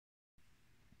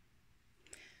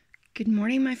Good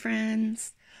morning, my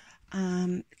friends.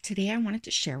 Today I wanted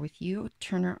to share with you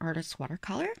Turner Artist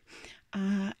Watercolor.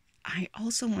 I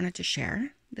also wanted to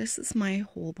share, this is my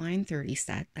Holbein 30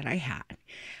 set that I had.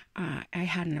 I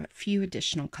had a few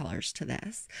additional colors to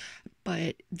this,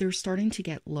 but they're starting to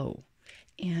get low.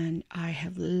 And I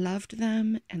have loved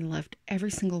them and loved every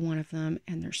single one of them,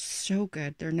 and they're so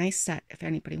good. They're a nice set if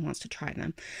anybody wants to try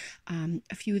them.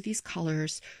 A few of these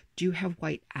colors do have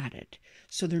white added,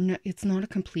 so it's not a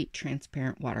complete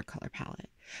transparent watercolor palette.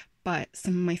 But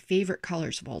some of my favorite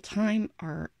colors of all time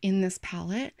are in this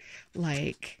palette,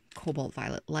 like Cobalt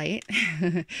Violet Light,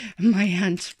 my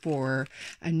hunt for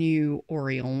a new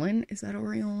Aureolin. Is that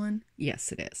Aureolin?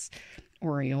 Yes, it is.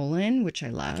 Aureolin, which I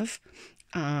love.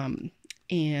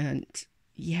 And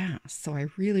yeah, so I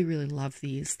really love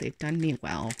these. They've done me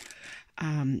well.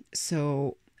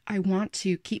 So I want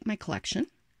to keep my collection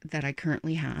that I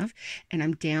currently have, and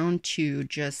I'm down to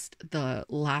just the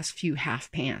last few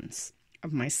half pans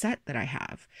of my set that I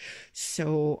have.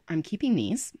 So I'm keeping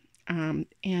these.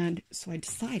 And so I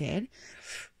decided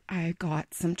I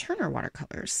got some Turner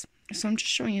watercolors. So I'm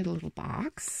just showing you the little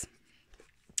box.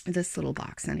 This little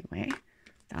box anyway.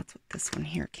 That's what this one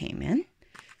here came in.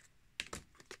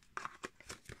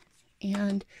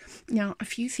 And now a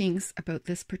few things about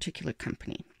this particular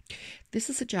company. This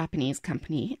is a Japanese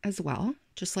company as well,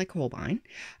 just like Holbein.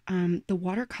 The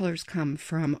watercolors come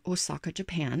from Osaka,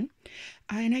 Japan.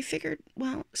 And I figured,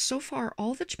 well, so far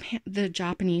all the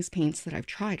Japanese paints that I've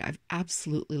tried, I've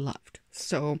absolutely loved.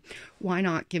 So why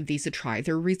not give these a try?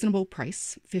 They're a reasonable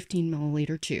price, 15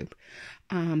 milliliter tube.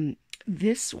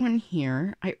 This one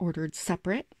here, I ordered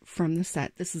separate from the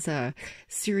set. This is a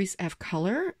Series F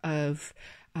color of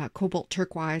Cobalt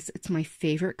turquoise. It's my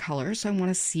favorite color, so I want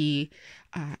to see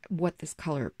what this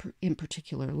color in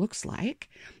particular looks like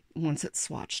once it's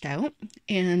swatched out.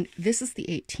 And this is the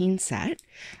 18 set,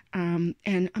 and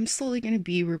I'm slowly going to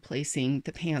be replacing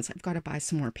the pans. I've got to buy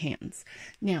some more pans.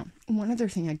 Now, one other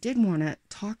thing I did want to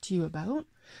talk to you about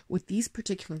with these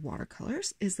particular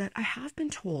watercolors is that I have been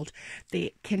told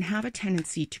they can have a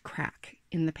tendency to crack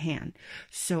in the pan.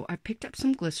 So I picked up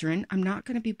some glycerin. I'm not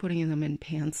going to be putting them in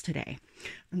pans today.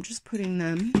 I'm just putting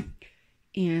them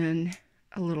in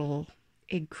a little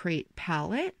egg crate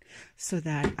palette so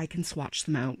that I can swatch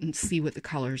them out and see what the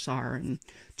colors are and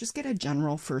just get a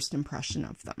general first impression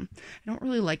of them. I don't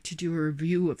really like to do a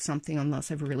review of something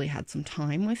unless I've really had some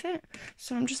time with it.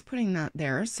 So I'm just putting that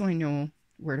there so I know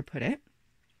where to put it.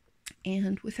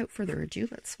 And without further ado,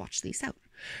 let's swatch these out.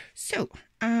 So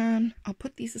I'll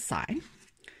put these aside.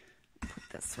 Put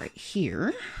this right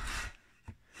here.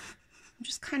 I'm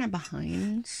just kind of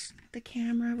behind the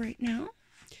camera right now.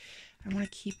 I want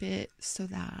to keep it so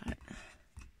that,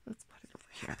 let's put it over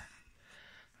here.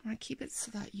 I want to keep it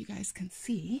so that you guys can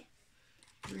see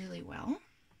really well.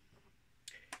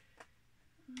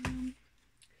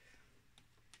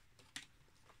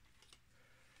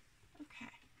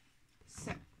 Okay,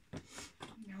 so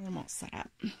now I'm all set up.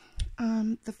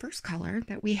 The first color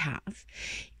that we have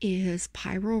is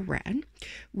Pyro Red,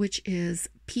 which is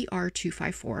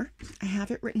PR254. I have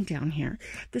it written down here.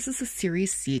 This is a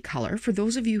Series C color. For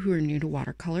those of you who are new to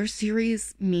watercolor,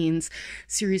 series means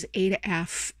Series A to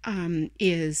F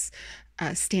is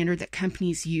a standard that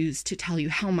companies use to tell you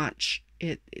how much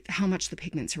the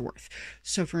pigments are worth.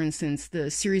 So for instance,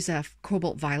 the Series F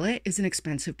Cobalt Violet is an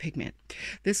expensive pigment.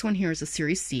 This one here is a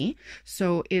Series C,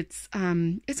 so it's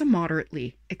a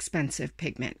moderately expensive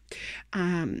pigment.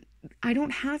 I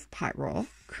don't have Pyrrole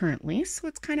currently, so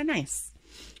it's kind of nice.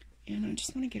 And I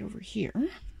just want to get over here.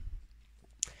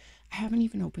 I haven't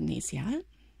even opened these yet.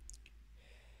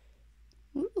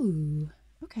 Ooh,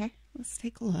 okay, let's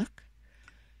take a look.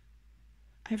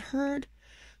 I've heard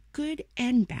good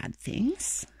and bad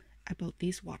things about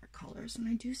these watercolors, and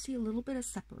I do see a little bit of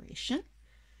separation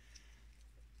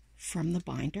from the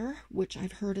binder, which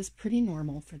I've heard is pretty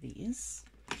normal for these,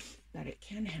 that it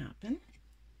can happen.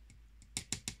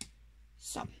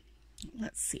 So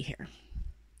let's see here.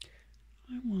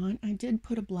 I did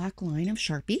put a black line of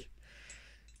Sharpie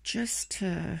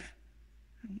I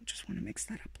just want to mix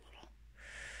that up a little.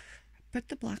 Put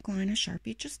the black line of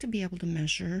Sharpie just to be able to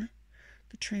measure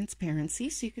the transparency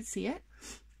so you can see it.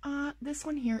 This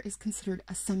one here is considered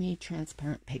a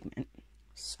semi-transparent pigment.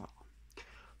 So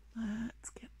let's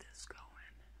get this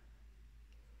going.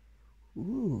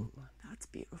 Ooh, that's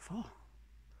beautiful.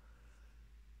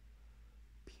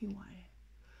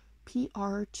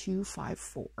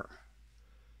 PR254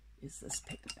 is this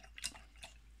pigment.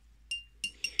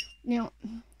 Now,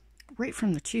 right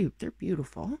from the tube, they're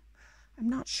beautiful. I'm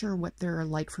not sure what they're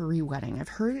like for re-wetting. I've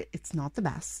heard it's not the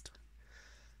best.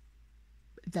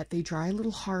 that they dry a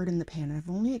little hard in the pan. I've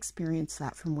only experienced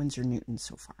that from Winsor Newton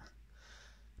so far.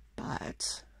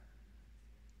 But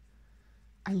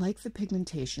I like the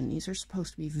pigmentation. These are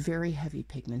supposed to be very heavy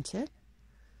pigmented.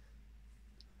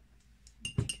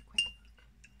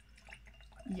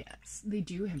 Yes, they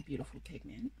do have beautiful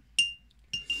pigment.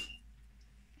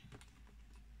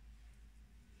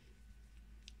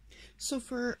 So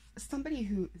for somebody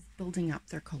who is building up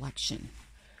their collection,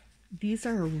 these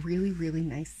are a really, really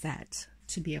nice set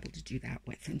to be able to do that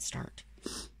with and start.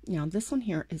 Now this one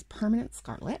here is Permanent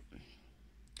Scarlet.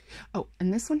 Oh,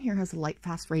 and this one here has a light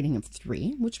fast rating of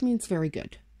 3, which means very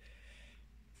good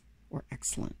or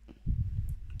excellent.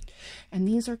 And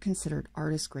these are considered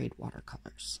artist grade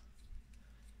watercolors.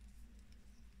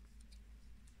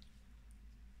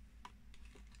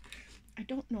 I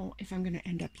don't know if I'm going to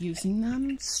end up using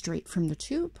them straight from the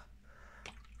tube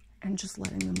and just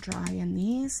letting them dry in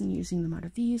these and using them out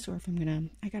of these, or if I'm going to,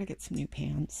 I got to get some new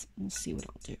pans. We'll see what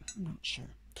I'll do. I'm not sure.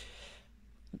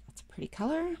 That's a pretty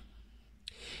color.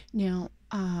 Now,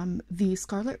 the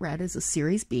Scarlet Red is a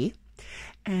Series B,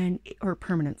 or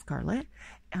Permanent Scarlet.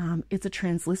 It's a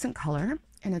translucent color,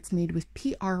 and it's made with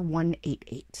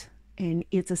PR188. And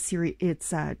it's a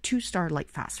 2-star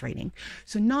light fast rating,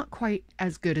 so not quite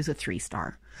as good as a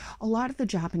 3-star. A lot of the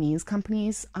Japanese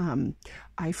companies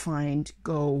I find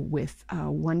go with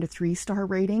a 1 to 3-star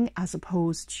rating as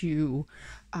opposed to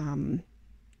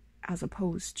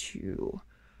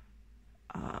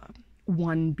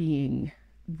 1 being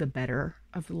the better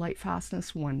of the light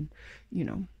fastness, 1, you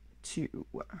know, to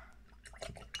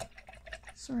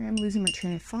sorry, I'm losing my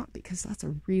train of thought because that's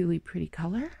a really pretty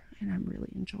color. And I'm really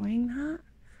enjoying that.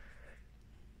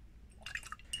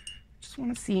 Just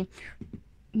want to see.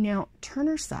 Now,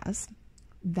 Turner says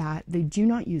that they do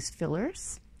not use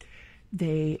fillers.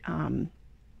 They,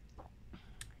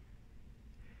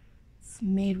 it's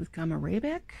made with gum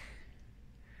arabic,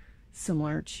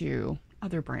 similar to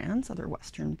other brands, other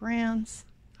Western brands.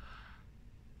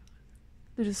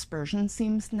 The dispersion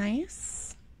seems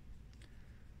nice.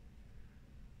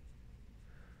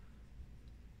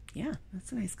 Yeah,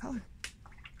 that's a nice color.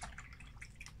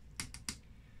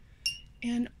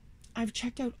 And I've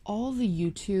checked out all the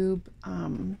YouTube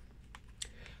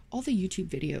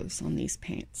videos on these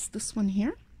paints. This one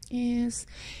here is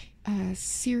a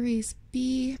Series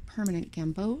B Permanent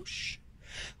Gamboge,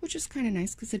 which is kind of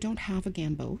nice because I don't have a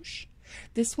gamboge.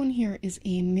 This one here is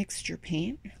a mixture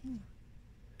paint.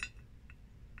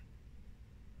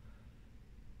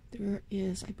 There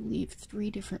is, I believe,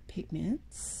 3 different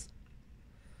pigments.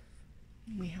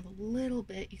 We have a little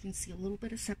bit, you can see a little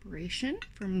bit of separation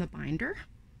from the binder,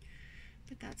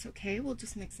 but that's okay. We'll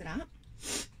just mix it up.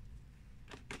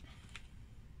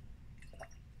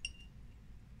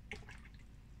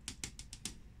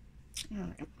 All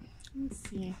right, let's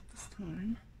see this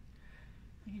time.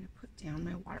 I'm going to put down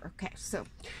my water. Okay, so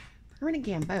Permanent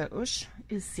Gamboge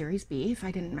is Series B, if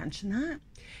I didn't mention that.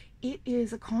 It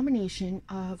is a combination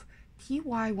of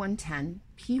PY110,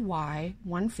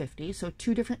 PY150, so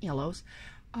 2 different yellows,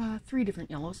 3 different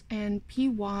yellows, and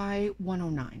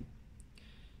PY109.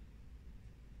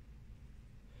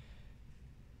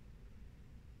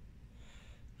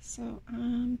 So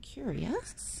I'm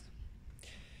curious.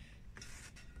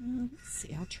 Let's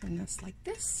see, I'll turn this like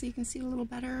this so you can see a little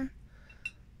better.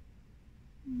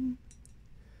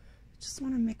 Just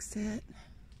want to mix it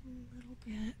a little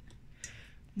bit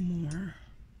more,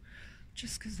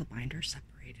 just because the binder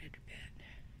separated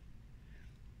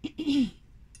a bit.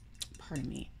 Pardon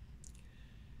me.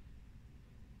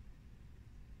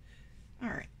 All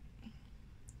right.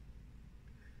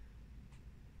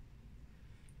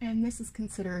 And this is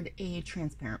considered a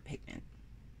transparent pigment.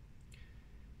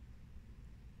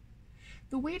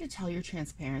 The way to tell your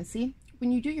transparency,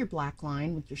 when you do your black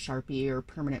line with your Sharpie or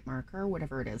permanent marker, or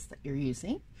whatever it is that you're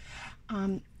using,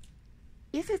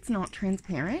 if it's not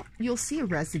transparent, you'll see a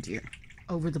residue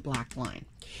over the black line.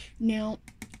 Now,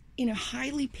 in a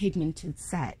highly pigmented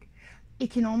set,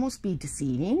 it can almost be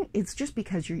deceiving. It's just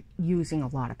because you're using a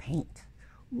lot of paint.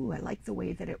 Ooh, I like the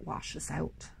way that it washes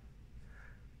out.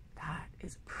 That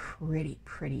is pretty,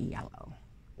 pretty yellow.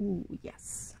 Ooh,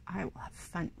 yes, I will have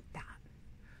fun with that.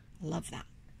 Love that.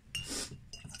 Let's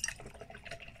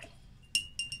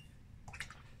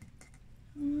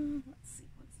see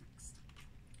what's next.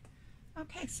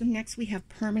 Okay, so next we have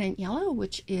Permanent Yellow,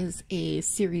 which is a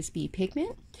Series B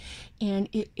pigment, and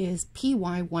it is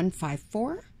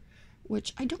PY154,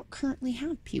 which I don't currently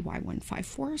have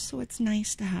PY154, so it's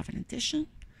nice to have an addition.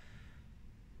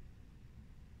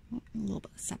 A little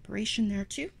bit of separation there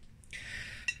too.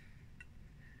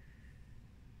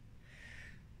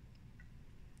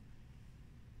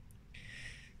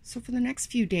 So for the next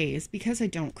few days, because I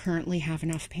don't currently have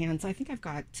enough pans, I think I've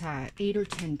got 8 or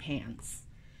 10 pans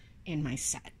in my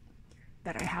set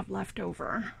that I have left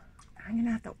over. I'm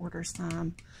gonna have to order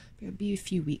some. It'll be a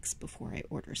few weeks before I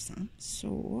order some.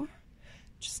 So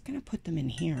just gonna put them in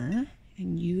here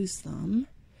and use them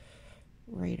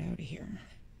right out of here.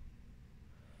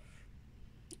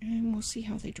 And we'll see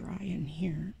how they dry in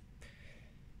here.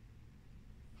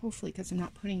 Hopefully, because I'm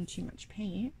not putting too much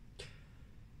paint.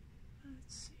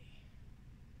 Let's see.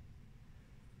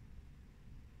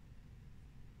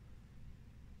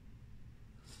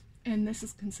 And this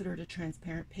is considered a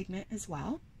transparent pigment as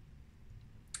well.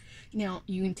 Now,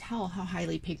 you can tell how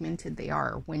highly pigmented they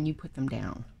are when you put them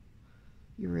down.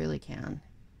 You really can.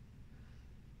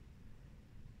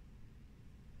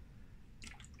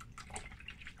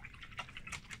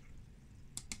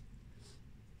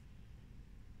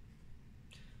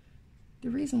 The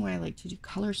reason why I like to do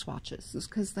color swatches is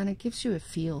because then it gives you a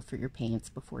feel for your paints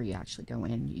before you actually go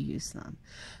in and you use them.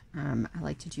 I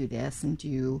like to do this and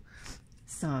do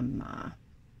some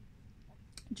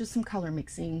just some color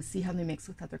mixing, see how they mix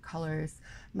with other colors.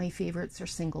 My favorites are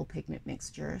single pigment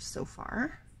mixtures so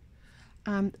far.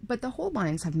 But the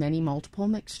Holbeins have many multiple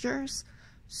mixtures.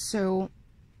 So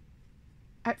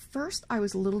at first I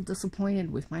was a little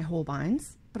disappointed with my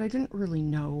Holbeins, but I didn't really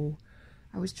know.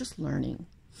 I was just learning.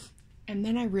 And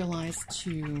then I realized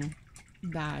too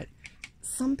that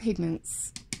some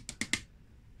pigments,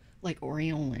 like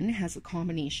Aureolin, has a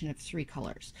combination of 3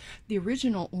 colors. The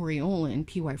original Aureolin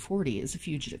PY40 is a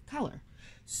fugitive color.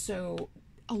 So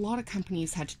a lot of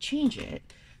companies had to change it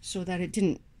so that it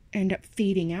didn't end up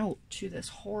fading out to this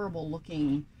horrible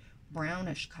looking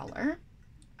brownish color,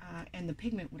 and the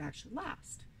pigment would actually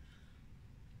last.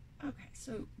 Okay,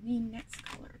 so the next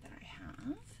color that I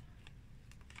have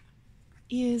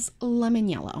is lemon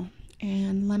yellow,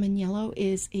 and lemon yellow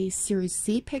is a series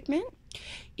C pigment.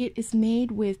 It is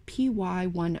made with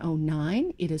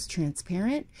PY109. It is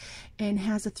transparent and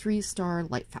has a 3-star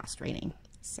light fast rating.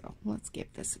 So let's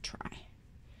give this a try.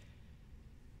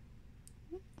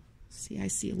 See, I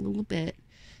see a little bit.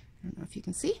 I don't know if you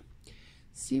can see.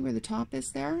 See where the top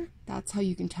is there? That's how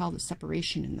you can tell the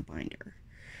separation in the binder.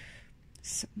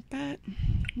 So, but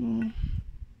well, I'm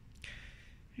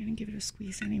gonna give it a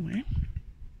squeeze anyway.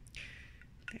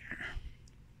 There.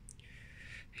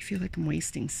 I feel like I'm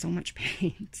wasting so much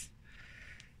paint.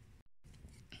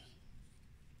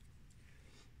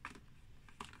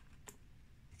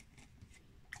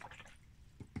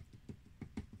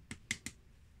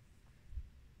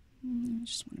 I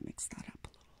just want to mix that up a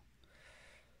little,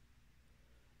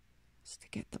 just to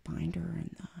get the binder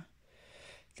and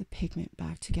the pigment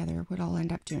back together. What I'll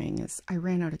end up doing is, I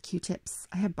ran out of Q-tips.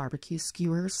 I have barbecue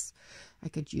skewers. I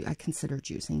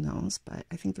considered using those, but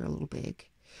I think they're a little big.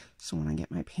 So when I get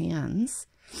my pans,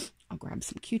 I'll grab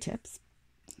some Q-tips.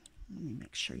 Let me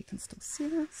make sure you can still see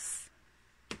this.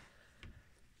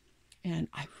 And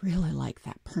I really like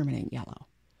that permanent yellow.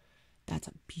 That's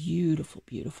a beautiful,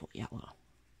 beautiful yellow.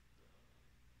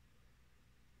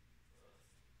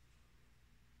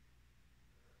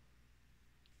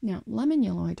 Now, lemon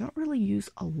yellow I don't really use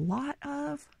a lot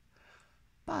of,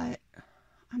 but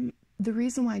the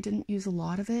reason why I didn't use a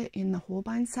lot of it in the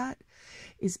Holbein set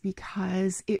is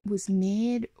because it was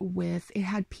made with, it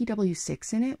had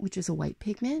PW6 in it, which is a white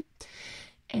pigment,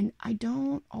 and I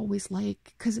don't always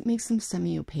like, because it makes them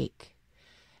semi-opaque,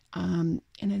 and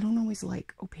I don't always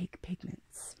like opaque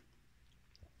pigments.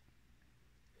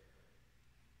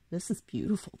 This is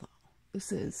beautiful though.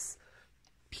 This is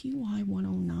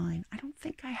PY109. I don't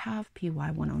think I have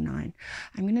PY109.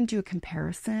 I'm going to do a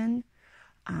comparison.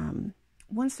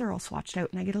 Once they're all swatched out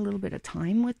and I get a little bit of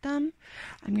time with them,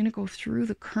 I'm going to go through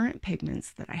the current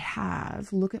pigments that I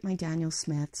have, look at my Daniel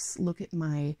Smiths, look at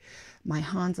my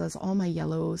Hansas, all my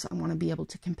yellows. I want to be able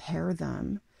to compare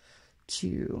them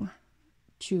to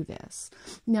this.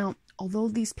 Now, although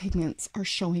these pigments are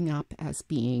showing up as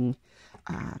being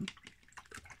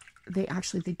they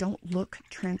don't look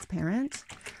transparent,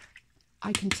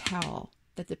 I can tell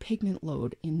that the pigment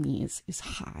load in these is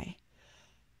high.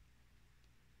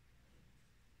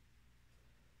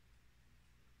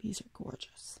 These are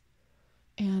gorgeous.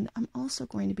 And I'm also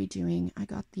going to be doing, I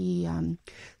got the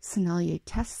Sennelier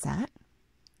test set,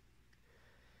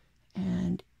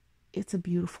 and it's a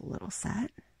beautiful little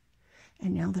set.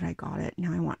 And now that I got it,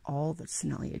 now I want all the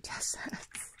Sennelier test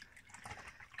sets.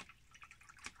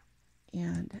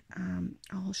 And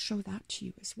I'll show that to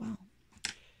you as well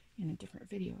in a different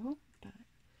video. But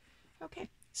okay,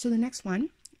 so the next one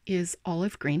is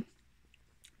olive green.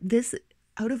 This,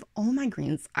 out of all my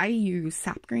greens, I use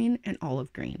sap green and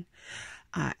olive green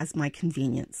as my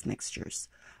convenience mixtures.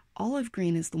 olive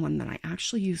green is the one that I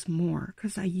actually use more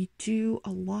because I do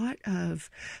a lot of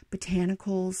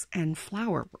botanicals and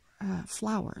flowers,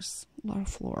 a lot of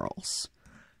florals.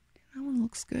 That one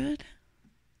looks good.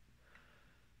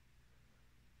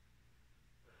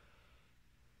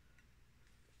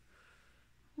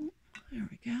 Oh, there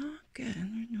we go. Good.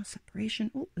 There's no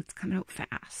separation. Oh, it's coming out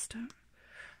fast.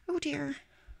 Oh dear.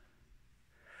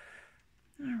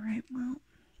 All right, well,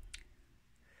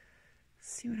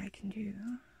 see what I can do.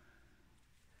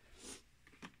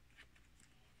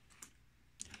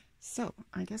 So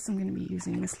I guess I'm going to be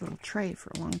using this little tray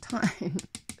for a long time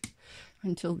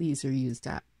until these are used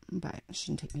up, but it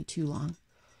shouldn't take me too long.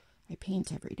 I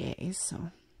paint every day,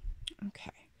 so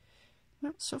okay.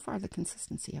 Well, so far the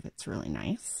consistency of it's really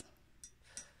nice.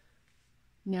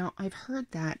 Now, I've heard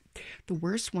that the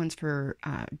worst ones for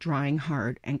drying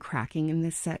hard and cracking in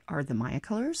this set are the Maya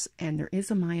colors, and there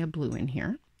is a Maya blue in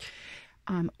here,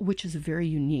 which is a very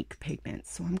unique pigment,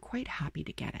 so I'm quite happy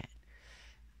to get it.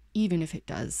 Even if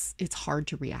it's hard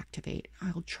to reactivate.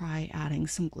 I'll try adding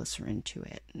some glycerin to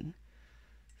it and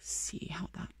see how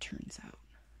that turns out.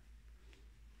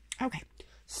 Okay,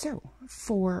 so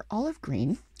for olive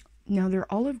green, now their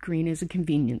olive green is a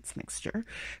convenience mixture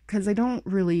because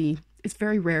it's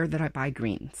very rare that I buy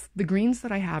greens. The greens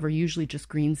that I have are usually just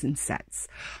greens in sets,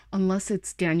 unless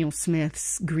it's Daniel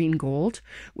Smith's green gold,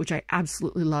 which I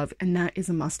absolutely love, and that is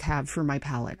a must-have for my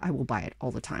palette. I will buy it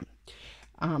all the time.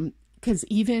 Because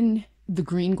even the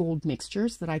green gold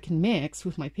mixtures that I can mix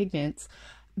with my pigments,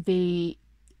 they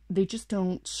just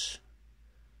don't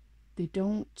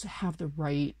have the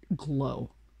right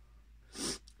glow.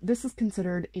 This is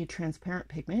considered a transparent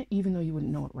pigment, even though you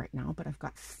wouldn't know it right now, but I've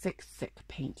got thick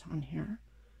paint on here.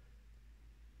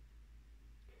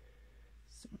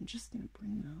 So I'm just going to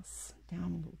bring this down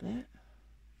a little bit.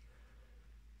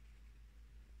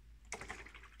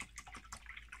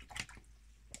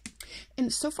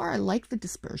 And so far I like the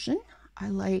dispersion. I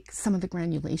like some of the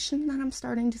granulation that I'm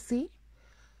starting to see,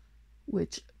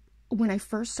 which when I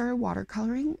first started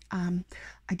watercoloring,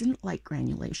 I didn't like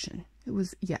granulation. It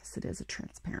was, yes, it is a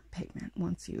transparent pigment.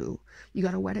 Once you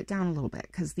got to wet it down a little bit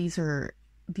because these are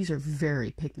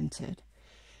very pigmented.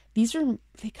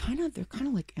 They're kind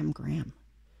of like M. Graham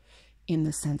in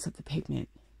the sense of the pigment.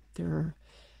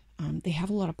 They have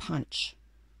a lot of punch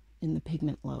in the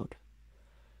pigment load.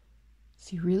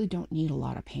 So you really don't need a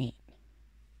lot of paint,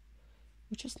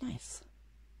 which is nice.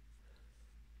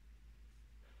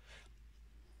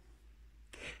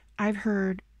 I've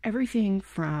heard everything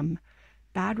from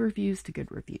bad reviews to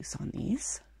good reviews on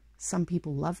these. Some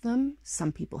people love them,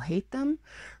 some people hate them.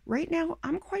 Right now,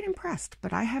 I'm quite impressed,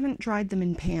 but I haven't dried them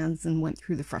in pans and went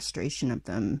through the frustration of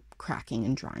them cracking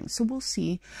and drying. So we'll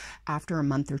see after a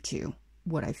month or two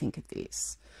what I think of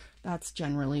these. That's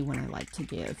generally when I like to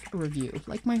give a review,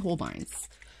 like my Holbeins.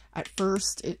 At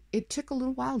first, it took a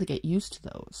little while to get used to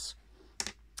those.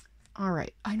 All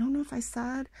right, I don't know if I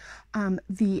said,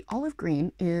 the olive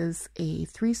green is a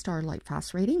 3-star light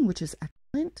fast rating, which is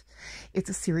excellent.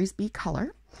 It's a Series B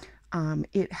color.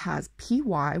 It has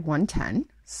PY 110,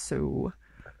 so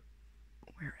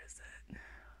where is it?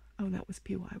 Oh, that was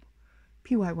PY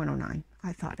 109.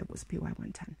 I thought it was PY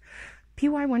 110.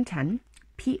 PY 110,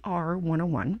 PR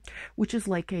 101, which is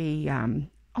like a,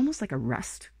 almost like a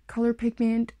rust color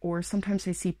pigment, or sometimes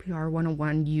I see PR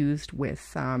 101 used with,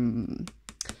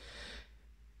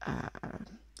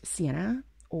 sienna,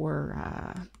 or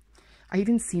I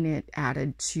even seen it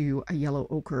added to a yellow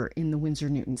ochre in the Winsor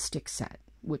Newton stick set,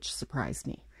 which surprised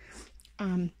me.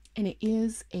 And it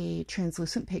is a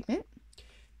translucent pigment.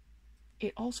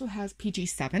 It also has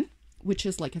PG7, which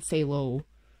is like a phthalo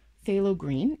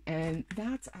green, and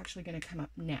that's actually going to come up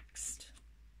next.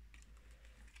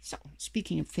 So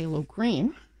speaking of phthalo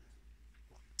green,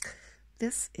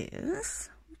 this is,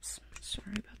 oops,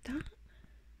 sorry about that.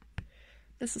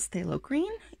 This is phthalo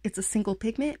green. It's a single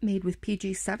pigment made with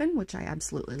PG7, which I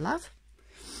absolutely love.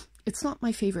 It's not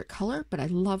my favorite color, but I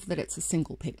love that it's a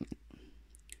single pigment.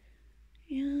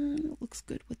 And it looks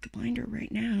good with the binder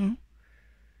right now.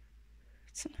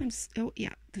 Sometimes, oh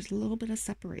yeah, there's a little bit of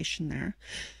separation there.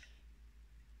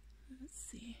 Let's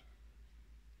see.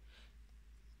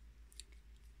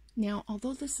 Now,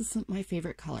 although this isn't my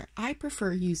favorite color, I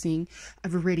prefer using a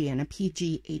Viridian, a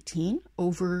PG18,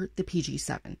 over the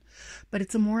PG7. But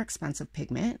it's a more expensive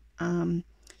pigment.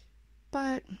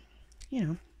 But, you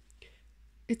know,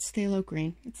 it's phthalo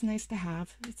green. It's nice to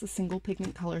have. It's a single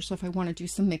pigment color, so if I want to do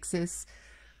some mixes,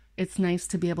 it's nice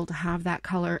to be able to have that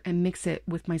color and mix it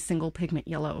with my single pigment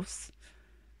yellows.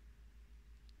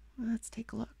 Let's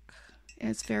take a look.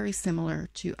 It's very similar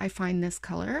to, I find this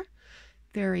color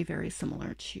very, very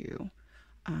similar to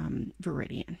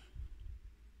Viridian.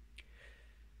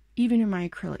 even in my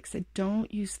acrylics, I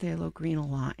don't use phthalo green a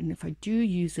lot. And if I do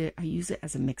use it, I use it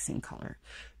as a mixing color.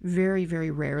 Very, very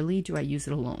rarely do I use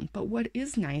it alone. But what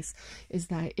is nice is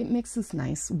that it mixes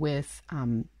nice with,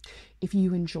 if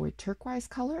you enjoy turquoise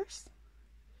colors,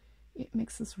 it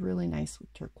mixes really nice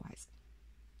with turquoise.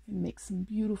 It makes some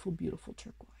beautiful, beautiful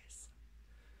turquoise.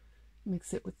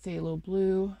 Mix it with phthalo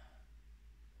blue.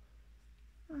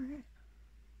 All right.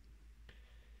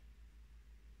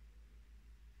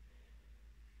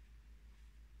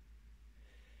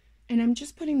 And I'm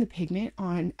just putting the pigment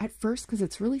on at first because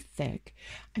it's really thick.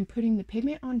 I'm putting the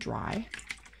pigment on dry.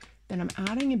 Then I'm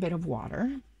adding a bit of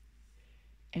water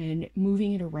and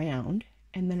moving it around.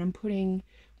 And then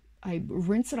I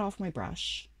rinse it off my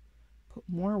brush, put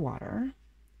more water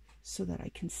so that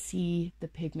I can see the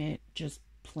pigment just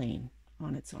plain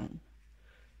on its own.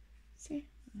 See,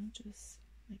 I'm just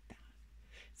like that.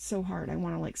 It's so hard. I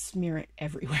want to like smear it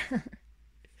everywhere.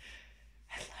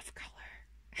 I love color.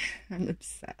 I'm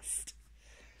obsessed.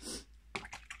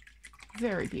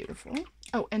 Very beautiful.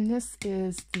 Oh, and this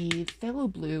is the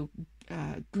phthalo blue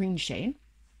green shade.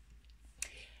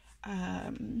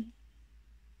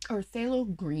 Or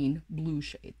phthalo green blue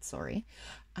shade, sorry.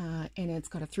 And it's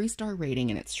got a 3-star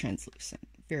rating and it's translucent.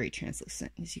 Very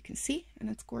translucent, as you can see, and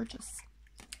it's gorgeous.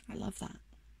 I love that.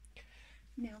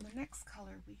 Now the next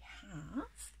color we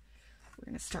have, we're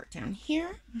going to start down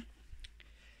here.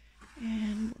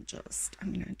 And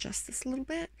I'm going to adjust this a little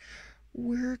bit.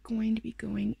 We're going to be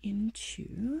going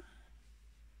into,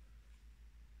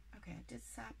 okay, I did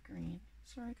sap green.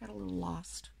 Sorry, I got a little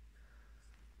lost.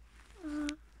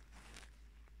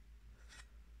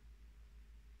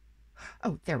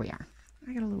 Oh, there we are.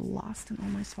 I got a little lost in all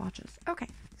my swatches. Okay,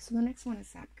 so the next one is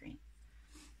sap green.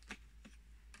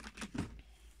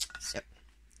 So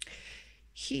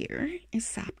here is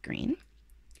sap green.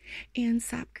 And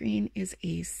sap green is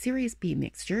a Series B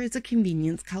mixture. It's a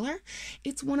convenience color.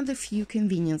 It's one of the few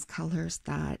convenience colors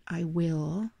that I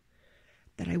will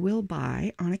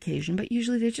buy on occasion, but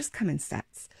usually they just come in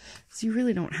sets. So you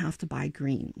really don't have to buy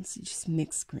greens. You just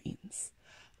mix greens.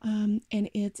 And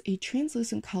it's a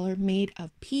translucent color made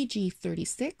of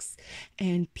PG36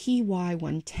 and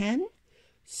PY110.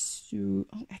 So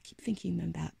I keep thinking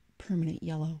that permanent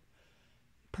yellow,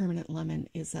 permanent lemon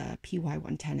is a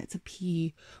PY110. It's a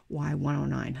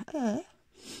PY109.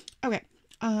 Okay.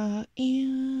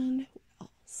 And what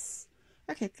else?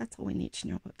 Okay, that's all we need to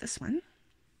know about this one.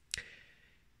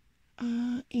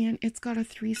 And it's got a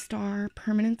 3-star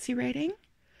permanency rating,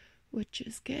 which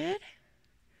is good.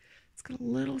 It's got a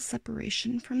little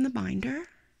separation from the binder.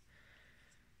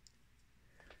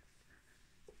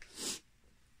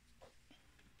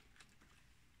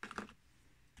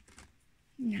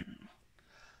 Now,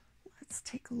 let's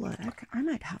take a look. I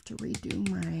might have to redo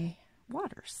my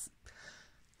waters.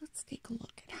 Let's take a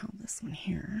look at how this one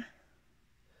here.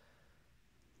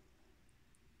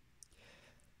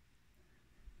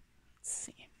 Let's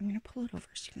see. I'm going to pull it over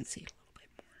so you can see it a little bit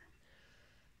more.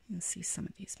 You can see some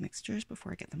of these mixtures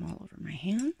before I get them all over my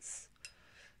hands.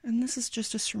 And this is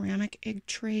just a ceramic egg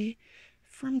tray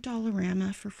from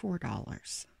Dollarama for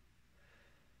 $4.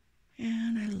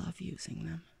 And I love using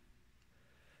them.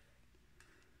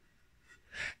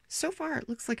 So far, it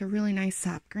looks like a really nice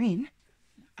sap green.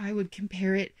 I would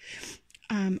compare it.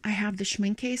 I have the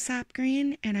Schmincke sap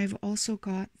green, and I've also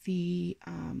got the,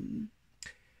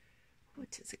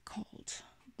 what is it called?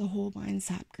 The Holbein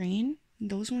sap green.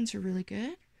 Those ones are really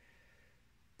good.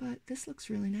 But this looks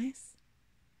really nice.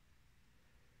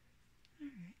 All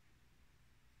right.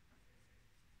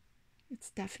 It's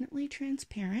definitely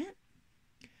transparent.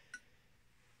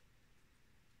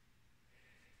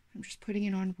 I'm just putting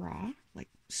it on raw, like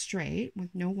straight, with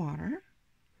no water,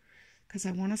 because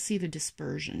I want to see the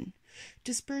dispersion.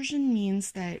 Dispersion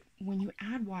means that when you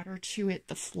add water to it,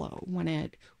 the flow, when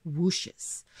it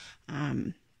whooshes.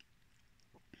 There.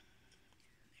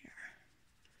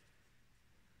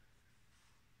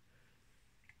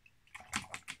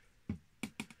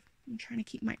 I'm trying to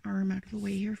keep my arm out of the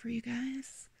way here for you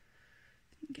guys.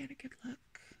 Get a good look.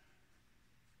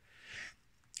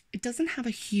 It doesn't have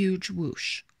a huge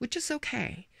whoosh, which is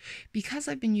okay, because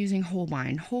I've been using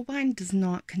Holbein. Holbein does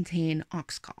not contain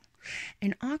oxgall,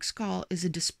 and oxgall is a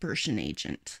dispersion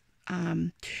agent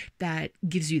that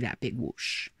gives you that big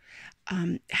whoosh.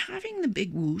 Having the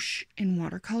big whoosh in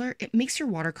watercolor, it makes your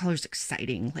watercolors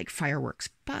exciting, like fireworks,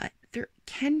 but there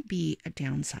can be a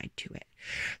downside to it.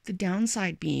 The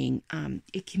downside being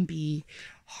it can be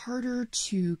harder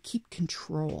to keep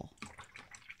control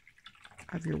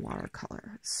of your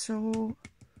watercolor. So,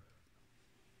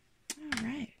 all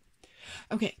right.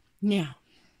 Okay, now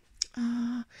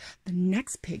The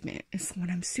next pigment is one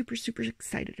I'm super, super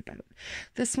excited about.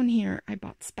 This one here I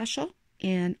bought special,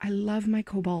 and I love my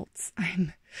cobalts.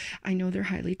 I know they're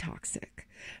highly toxic,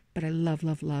 but I love,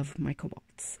 love, love my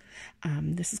cobalts.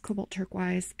 This is Cobalt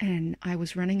Turquoise, and I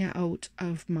was running out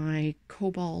of my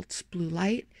Cobalt Blue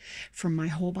Light from my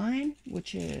Holbein,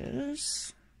 which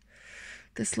is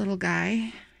this little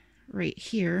guy right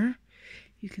here,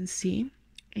 you can see,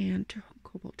 and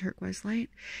Cobalt Turquoise Light.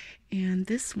 And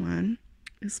this one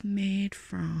is made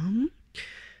from,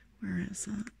 where is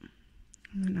it?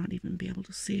 I might not even be able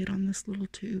to see it on this little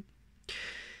tube.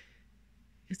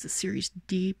 It's a Series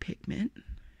D pigment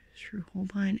through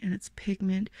Holbein, and it's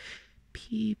pigment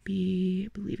PB, I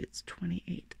believe it's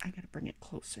 28. I gotta bring it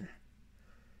closer.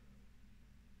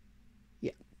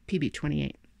 Yeah, PB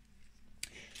 28.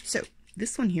 So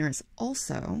this one here is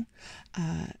also,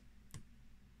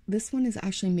 this one is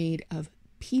actually made of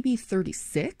PB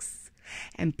 36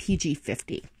 and PG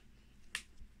 50.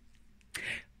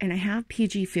 And I have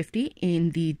PG 50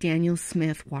 in the Daniel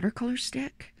Smith watercolor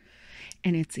stick,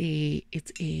 and it's a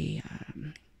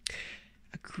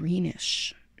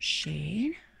greenish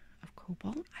shade of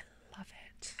cobalt. I love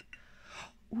it.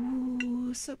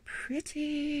 Ooh, so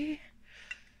pretty.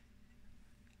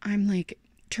 I'm like,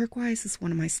 turquoise is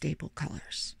one of my staple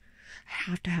colors.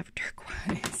 I have to have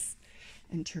turquoise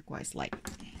and turquoise light.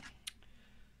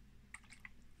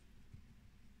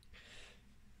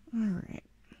 All right,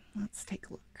 let's take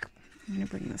a look. I'm going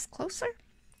to bring this closer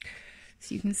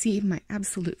so you can see my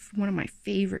absolute, one of my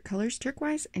favorite colors,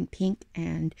 turquoise and pink.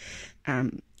 And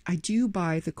I do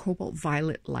buy the Cobalt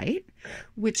Violet Light,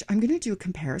 which I'm going to do a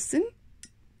comparison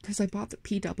because I bought the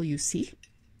PWC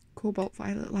Cobalt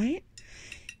Violet Light.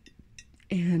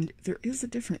 And there is a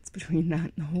difference between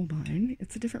that and the Holbein.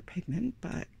 It's a different pigment,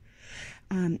 but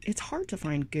it's hard to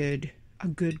find a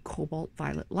good Cobalt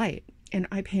Violet Light. And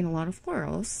I paint a lot of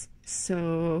florals,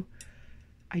 so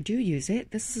I do use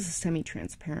it. This is a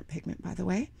semi-transparent pigment, by the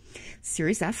way.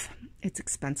 Series F. It's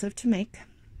expensive to make,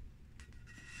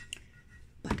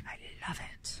 but I love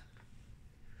it.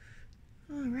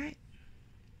 All right.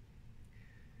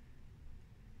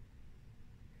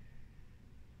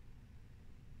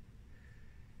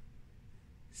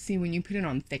 See, when you put it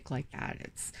on thick like that,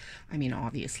 it's, I mean,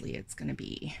 obviously it's going to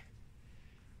be,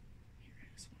 here,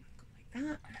 I just want to go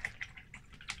like that.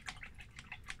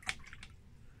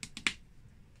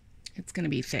 It's going to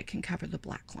be thick and cover the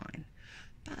black line.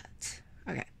 But,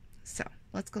 okay, so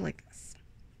let's go like this.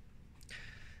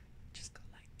 Just go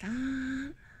like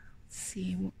that. Let's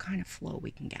see what kind of flow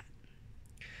we can get.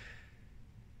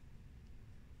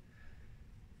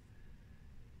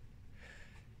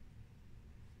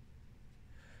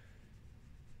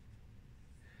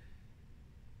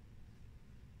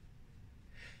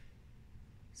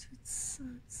 So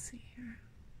let's see here.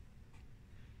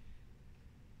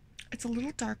 It's a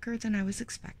little darker than I was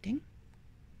expecting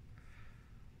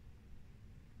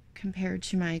compared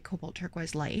to my Cobalt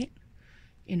Turquoise Light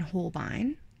in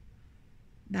Holbein.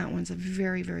 That one's a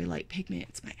very, very light pigment.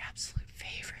 It's my absolute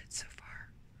favorite so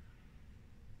far.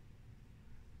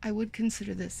 I would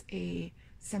consider this a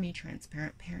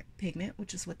semi-transparent pigment,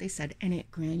 which is what they said, and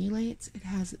it granulates. It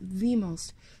has the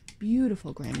most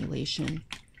beautiful granulation.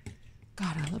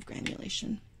 God, I love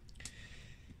granulation.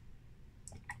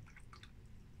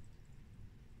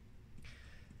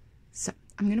 So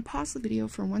I'm going to pause the video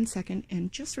for 1 second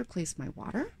and just replace my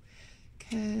water,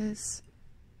 because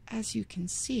as you can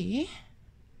see,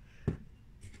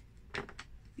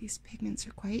 these pigments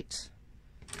are quite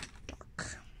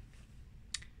dark.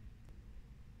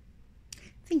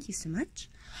 Thank you so much.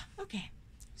 Okay,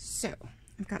 so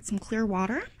I've got some clear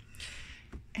water,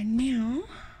 and now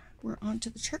we're on to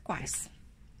the turquoise.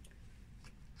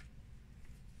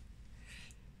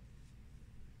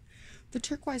 The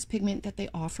turquoise pigment that they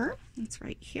offer, it's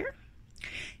right here.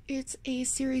 It's a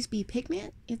Series B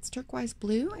pigment. It's turquoise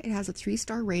blue. It has a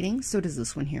 3-star rating. So does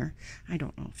this one here. I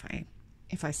don't know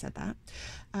if I said that.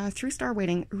 3-star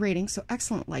rating, so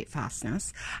excellent light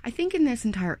fastness. I think in this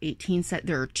entire 18 set,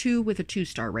 there are 2 with a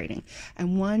 2-star rating.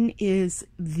 And one is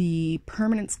the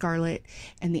Permanent Scarlet,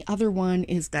 and the other one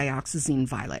is Dioxazine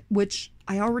Violet, which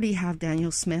I already have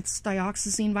Daniel Smith's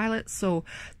Dioxazine Violet. So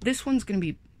this one's going to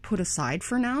be put aside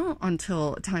for now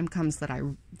until time comes that I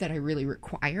really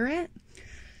require it.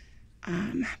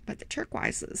 But the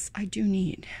turquoises I do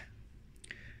need.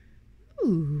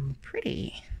 Ooh,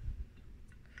 pretty.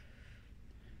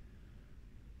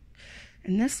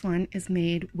 And this one is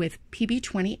made with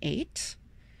PB28,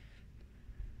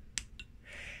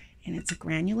 and it's a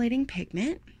granulating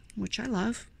pigment, which I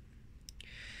love.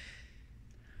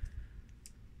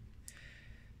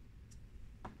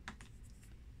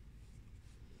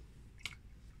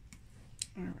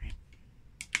 All right.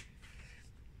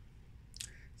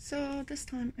 So this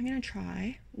time I'm going to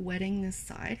try wetting this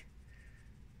side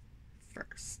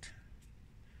first.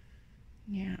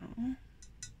 Now, I'm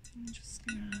just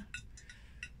going to...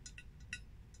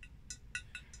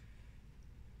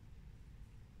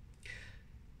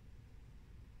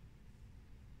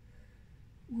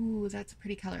 Ooh, that's a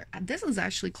pretty color. This is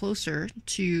actually closer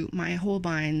to my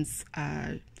Holbein's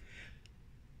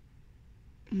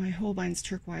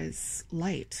turquoise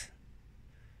light.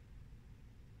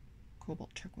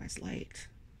 Cobalt turquoise light.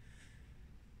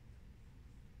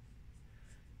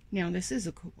 Now this is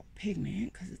a cobalt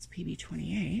pigment because it's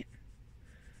PB28.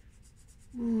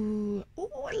 Ooh,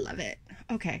 oh, I love it.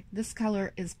 Okay, this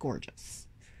color is gorgeous.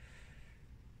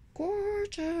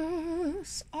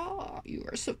 Gorgeous. Oh, you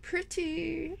are so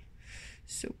pretty.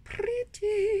 So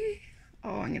pretty.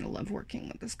 Oh, I'm gonna love working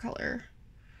with this color.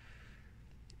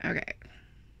 Okay,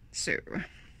 so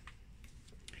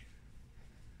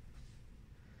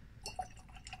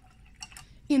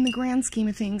in the grand scheme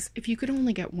of things, if you could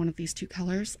only get one of these two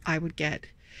colors, I would get,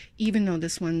 even though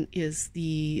this one is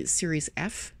the Series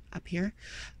F up here,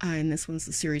 and this one's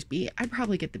the Series B, I'd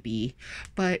probably get the B,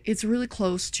 but it's really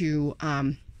close to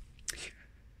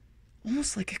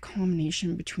almost like a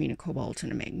combination between a cobalt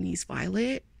and a manganese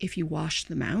violet if you wash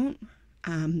them out.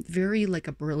 Very like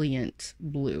a brilliant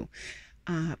blue,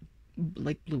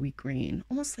 like bluey green,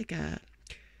 almost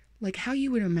like how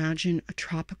you would imagine a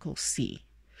tropical sea.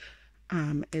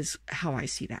 Is how I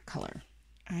see that color.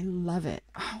 I love it.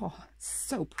 Oh, it's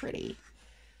so pretty.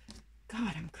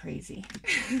 God, I'm crazy.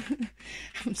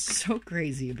 I'm so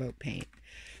crazy about paint.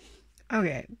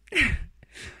 Okay.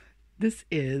 This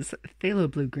is Phthalo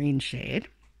Blue Green shade,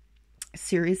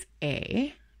 Series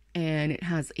A, and it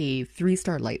has a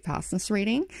 3-star light fastness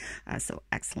rating, so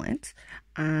excellent.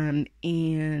 And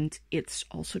it's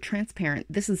also transparent.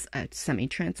 This is a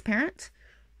semi-transparent,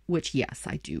 which, yes,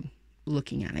 I do.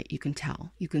 Looking at it, you can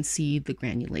tell. You can see the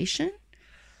granulation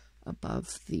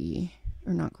above the,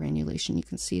 or not granulation, you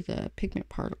can see the pigment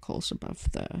particles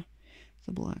above the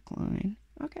black line.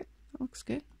 Okay, that looks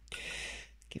good.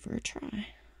 Give her a try.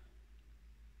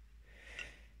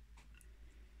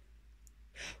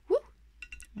 Woo!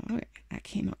 Okay, that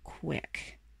came out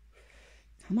quick.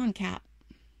 Come on, Cap.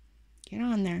 Get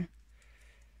on there.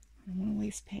 I don't want to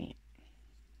waste paint.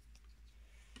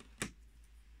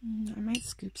 I might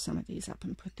scoop some of these up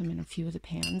and put them in a few of the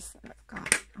pans that I've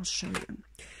got. I'll show you.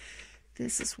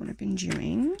 This is what I've been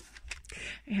doing.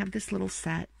 I have this little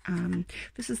set.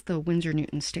 This is the Winsor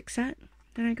Newton stick set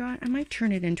that I got. I might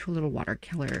turn it into a little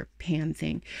watercolor pan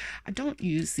thing. I don't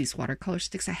use these watercolor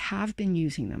sticks. I have been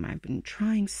using them. I've been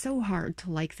trying so hard to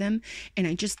like them, and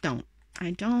I just don't.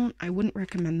 I wouldn't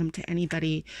recommend them to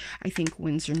anybody. I think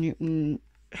Winsor Newton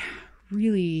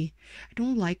really, I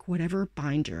don't like whatever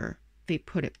binder they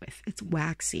put it with. It's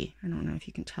waxy. I don't know if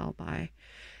you can tell by,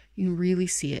 you can really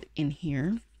see it in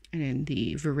here and in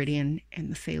the Viridian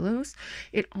and the Phthalos.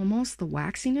 It almost, the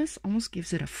waxiness almost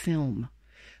gives it a film.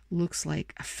 Looks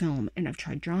like a film. And I've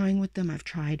tried drawing with them. I've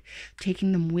tried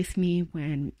taking them with me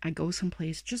when I go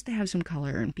someplace just to have some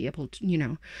color and be able to, you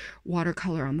know,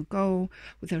 watercolor on the go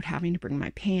without having to bring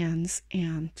my pans.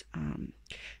 And I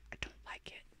don't like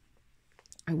it.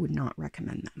 I would not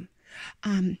recommend them.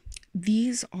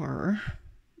 These are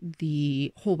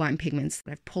the Holbein pigments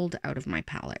that I've pulled out of my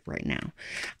palette right now.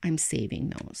 I'm saving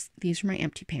those. These are my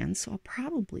empty pans, so I'll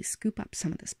probably scoop up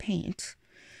some of this paint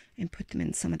and put them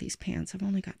in some of these pans. I've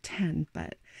only got 10,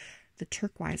 but the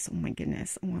turquoise, oh my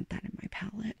goodness, I want that in my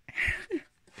palette.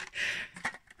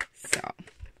 So,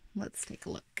 let's take a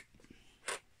look.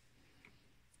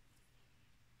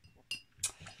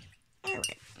 All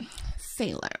right,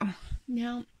 Phthalo.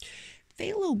 Now,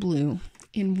 Phthalo blue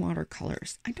in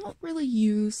watercolors, I don't really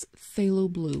use phthalo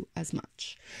blue as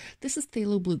much. This is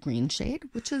phthalo blue green shade,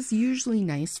 which is usually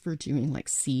nice for doing like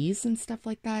seas and stuff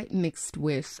like that, mixed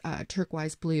with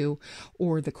turquoise blue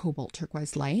or the cobalt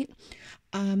turquoise light.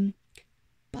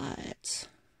 But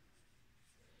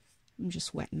I'm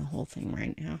just wetting the whole thing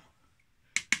right now.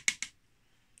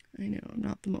 I know I'm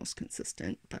not the most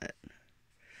consistent, but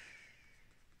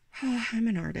I'm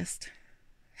an artist.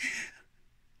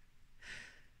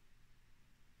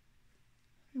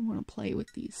 I want to play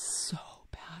with these so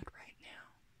bad right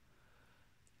now.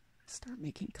 Start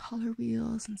making color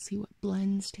wheels and see what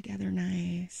blends together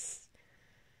nice.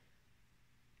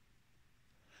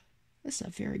 This is a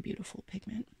very beautiful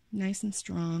pigment. Nice and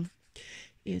strong.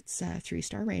 It's a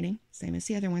 3-star rating, same as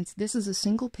the other ones. This is a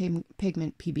single pigment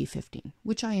PB15,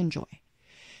 which I enjoy.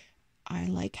 I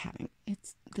like having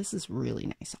this is really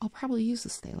nice. I'll probably use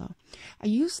this phthalo. I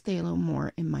use phthalo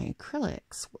more in my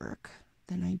acrylics work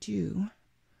than I do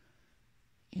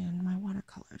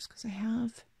watercolors, because I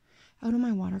have, out of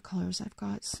my watercolors, I've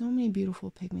got so many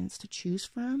beautiful pigments to choose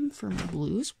from for my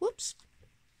blues. Whoops.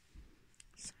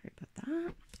 Sorry about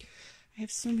that. I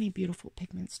have so many beautiful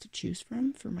pigments to choose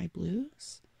from for my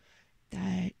blues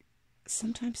that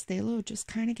sometimes phthalo just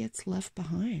kind of gets left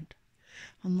behind.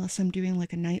 Unless I'm doing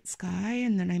like a night sky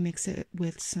and then I mix it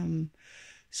with some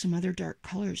other dark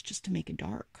colors just to make it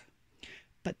dark.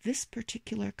 But this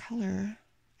particular color,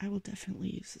 I will definitely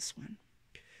use this one.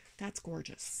 That's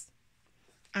gorgeous.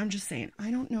 I'm just saying,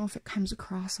 I don't know if it comes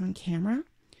across on camera.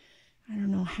 I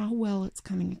don't know how well it's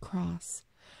coming across.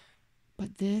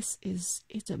 But this is,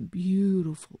 it's a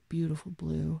beautiful, beautiful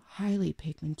blue, highly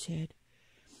pigmented.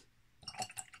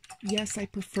 Yes, I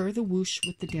prefer the whoosh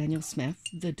with the Daniel Smith,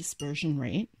 the dispersion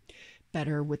rate,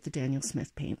 better with the Daniel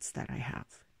Smith paints that I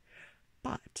have.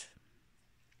 But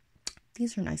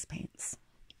these are nice paints.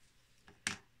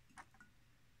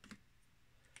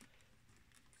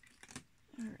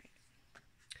 All right.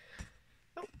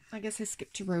 Oh, I guess I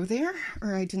skipped a row there,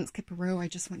 or I didn't skip a row, I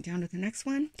just went down to the next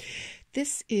one.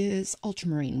 This is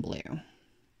ultramarine blue.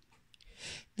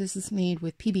 This is made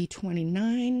with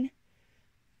PB29.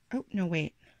 Oh, no,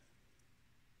 wait.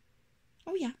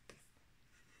 Oh, yeah.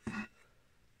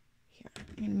 Here,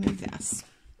 I'm going to move this.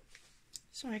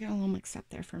 Sorry, I got a little mixed up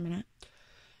there for a minute.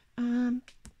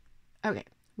 Okay,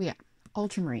 we got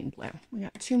ultramarine blue. We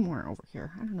got two more over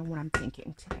here. I don't know what I'm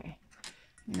thinking today.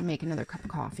 I'm going to make another cup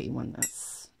of coffee when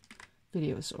this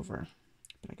video is over.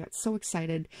 But I got so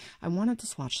excited. I wanted to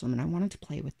swatch them and I wanted to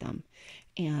play with them.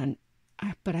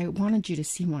 But I wanted you to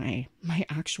see my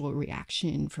actual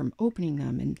reaction from opening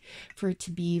them, and for it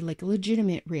to be like a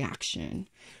legitimate reaction,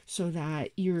 so that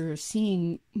you're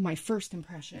seeing my first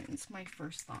impressions, my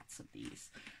first thoughts of these.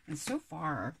 And so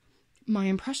far, my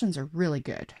impressions are really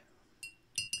good.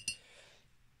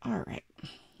 All right,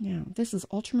 now this is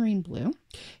ultramarine blue.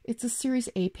 It's a Series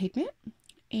A pigment,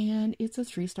 and it's a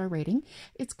 3-star rating.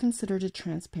 It's considered a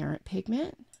transparent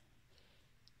pigment,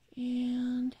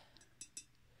 and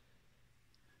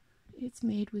it's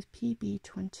made with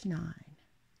PB29.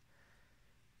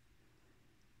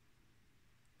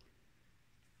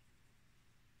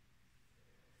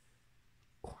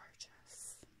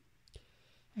 Gorgeous.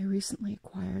 I recently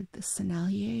acquired the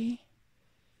Sennelier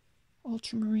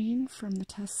ultramarine from the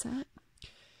test set,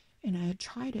 and I had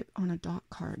tried it on a dot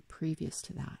card previous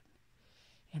to that,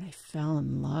 and I fell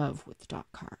in love with the dot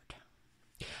card.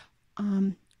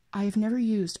 I've never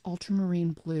used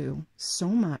ultramarine blue so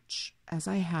much as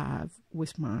I have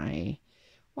with my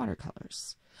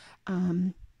watercolors.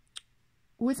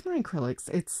 With my acrylics,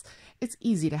 it's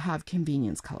easy to have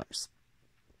convenience colors,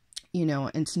 you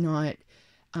know, and to not,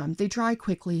 they dry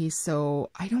quickly,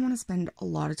 so I don't want to spend a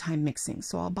lot of time mixing,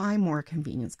 so I'll buy more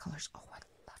convenience colors. Oh, I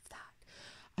love that.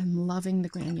 I'm loving the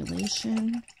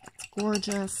granulation. It's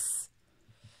gorgeous.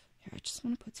 Here, I just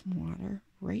want to put some water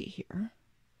right here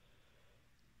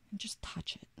and just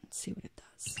touch it and see what it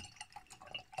does.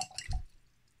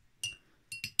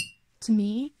 To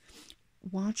me,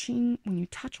 watching, when you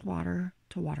touch water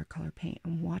to watercolor paint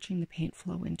and watching the paint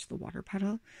flow into the water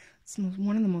puddle, it's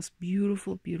one of the most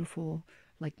beautiful, beautiful,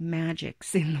 like,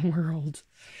 magics in the world.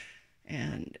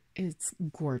 And it's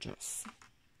gorgeous.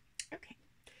 Okay,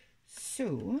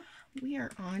 so we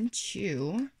are on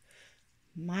to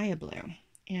Maya Blue.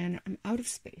 And I'm out of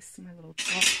space.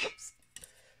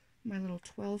 My little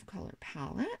 12 color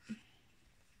palette.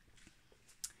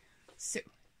 So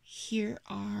here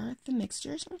are the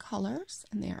mixtures and colors,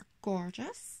 and they are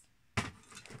gorgeous.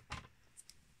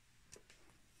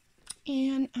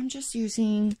 And I'm just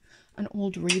using an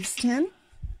old Reeves tin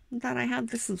that I had.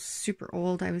 This is super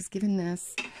old. I was given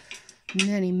this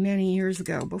many, many years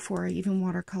ago before I even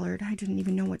watercolored. I didn't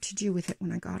even know what to do with it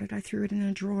when I got it. I threw it in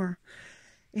a drawer.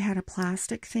 It had a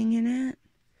plastic thing in it.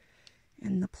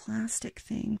 And the plastic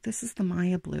thing, this is the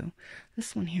Maya Blue.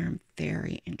 This one here, I'm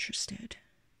very interested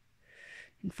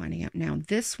in finding out. Now,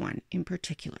 this one in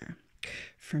particular,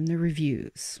 from the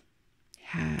reviews,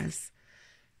 has,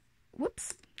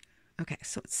 whoops. Okay,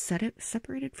 so it's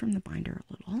separated from the binder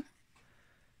a little.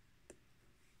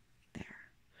 There.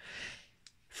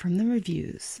 From the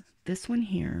reviews, this one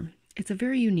here, it's a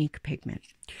very unique pigment.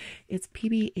 It's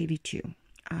PB82.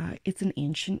 It's an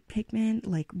ancient pigment,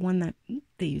 like one that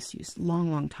they used to use a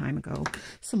long, long time ago,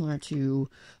 similar to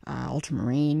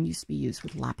ultramarine, used to be used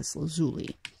with lapis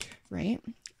lazuli, right?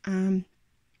 Now,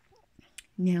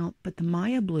 but the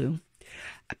Maya Blue,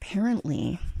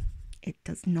 apparently, it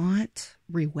does not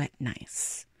re-wet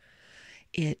nice.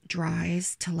 It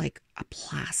dries to like a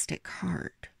plastic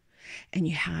hard, and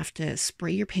you have to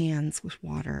spray your pans with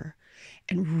water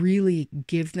and really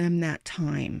give them that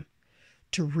time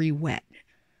to re-wet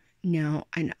Now,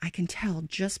 and I can tell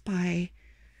just by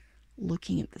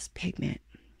looking at this pigment.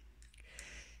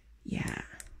 Yeah,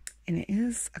 and it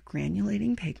is a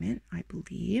granulating pigment, I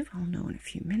believe. I'll know in a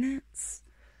few minutes.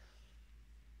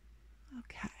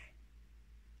 Okay.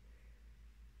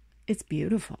 It's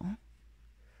beautiful.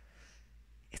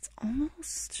 It's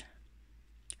almost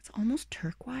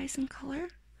turquoise in color.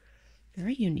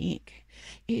 Very unique.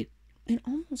 It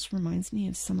almost reminds me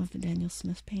of some of the Daniel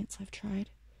Smith paints I've tried.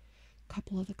 A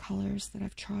couple of the colors that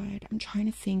I've tried. I'm trying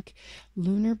to think.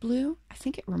 Lunar blue. I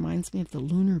think it reminds me of the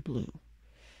lunar blue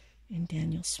in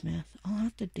Daniel Smith. I'll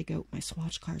have to dig out my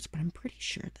swatch cards, but I'm pretty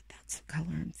sure that that's the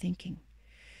color I'm thinking.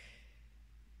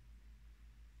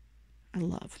 I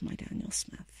love my Daniel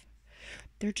Smith.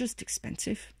 They're just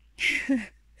expensive.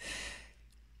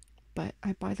 But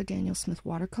I buy the Daniel Smith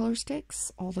watercolor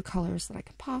sticks, all the colors that I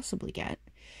can possibly get,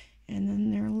 and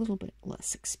then they're a little bit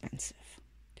less expensive.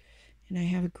 And I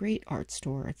have a great art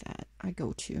store that I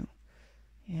go to,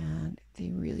 and they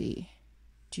really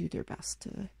do their best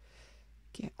to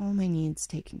get all my needs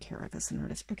taken care of as an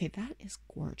artist. Okay, that is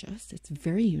gorgeous. It's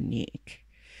very unique.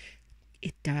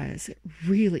 It does. It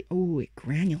really, oh, it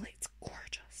granulates.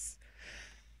 Gorgeous.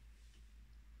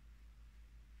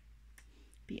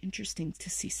 Be interesting to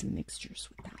see some mixtures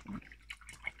with that one.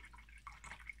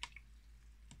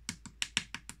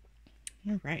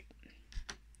 All right.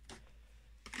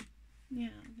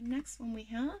 Now, the next one we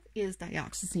have is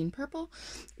dioxazine purple,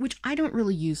 which I don't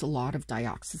really use a lot of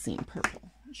dioxazine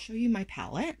purple. I'll show you my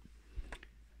palette.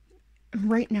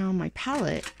 Right now, my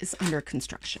palette is under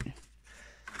construction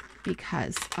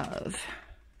because of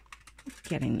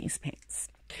getting these paints.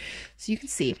 So you can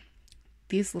see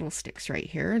these little sticks right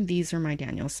here. These are my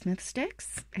Daniel Smith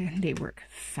sticks, and they work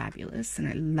fabulous, and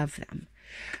I love them.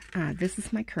 This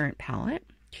is my current palette.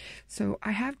 So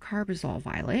I have Carbazole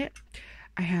Violet.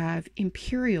 I have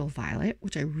Imperial Violet,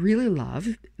 which I really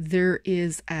love. There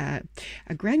is a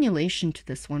granulation to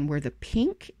this one where the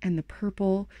pink and the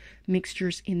purple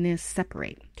mixtures in this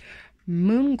separate.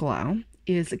 Moonglow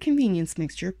is a convenience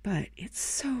mixture, but it's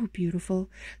so beautiful.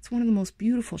 It's one of the most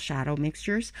beautiful shadow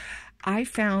mixtures. I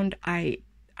found I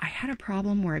had a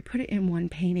problem where I put it in one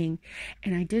painting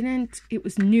and it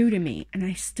was new to me, and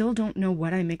I still don't know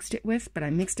what I mixed it with, but I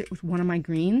mixed it with one of my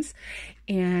greens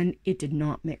and it did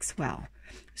not mix well.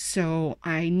 So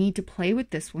I need to play with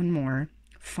this one more,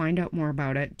 find out more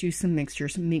about it, do some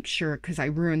mixtures, make sure, because I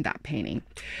ruined that painting.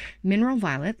 Mineral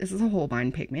Violet, this is a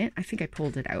Holbein pigment. I think I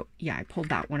pulled it out. Yeah, I pulled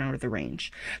that one out of the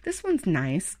range. This one's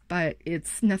nice, but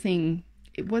it's nothing,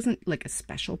 it wasn't like a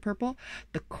special purple.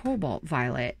 The Cobalt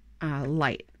Violet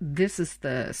light, this is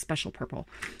the special purple.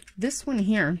 This one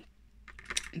here,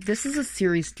 this is a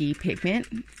Series D pigment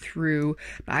but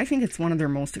I think it's one of their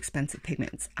most expensive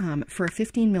pigments. For a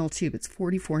 15 ml tube, it's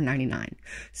 $44.99.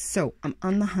 So I'm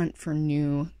on the hunt for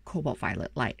new Cobalt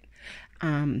Violet light.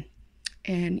 And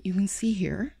you can see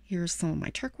here's some of my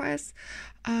turquoise.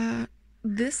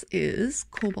 This is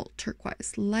Cobalt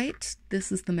Turquoise Light.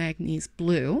 This is the Manganese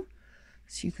Blue.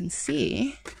 So you can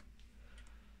see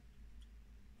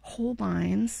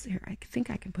Holbein's, here, I think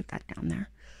I can put that down there.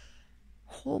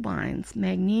 Holbein's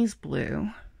Manganese Blue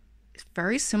is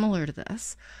very similar to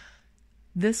this.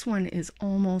 This one is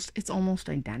almost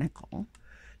identical.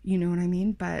 You know what I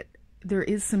mean? But there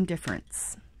is some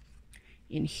difference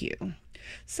in hue.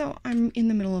 So I'm in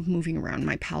the middle of moving around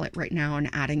my palette right now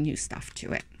and adding new stuff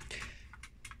to it.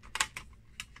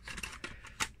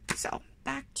 So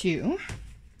back to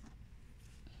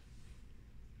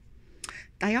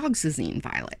Dioxazine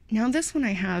Violet. Now this one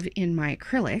I have in my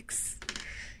acrylics.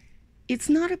 It's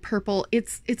not a purple,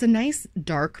 it's a nice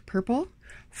dark purple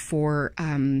for,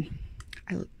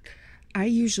 I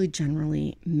usually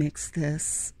generally mix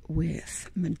this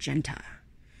with magenta.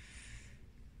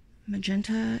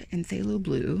 Magenta and phthalo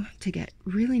blue to get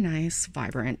really nice,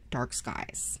 vibrant, dark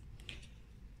skies.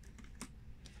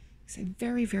 So I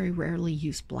very, very rarely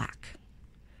use black.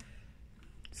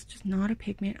 It's just not a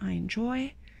pigment I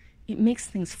enjoy. It makes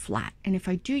things flat, and if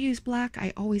I do use black,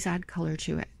 I always add color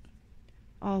to it.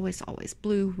 Always, always.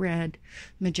 Blue, red,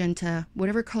 magenta,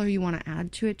 whatever color you want to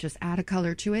add to it, just add a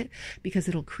color to it because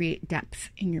it'll create depth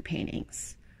in your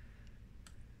paintings.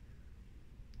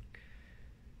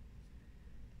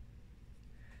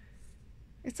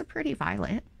 It's a pretty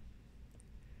violet.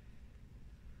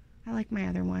 I like my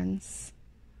other ones.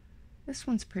 This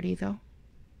one's pretty though.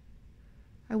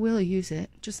 I will use it,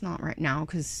 just not right now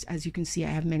because as you can see I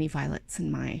have many violets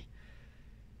in my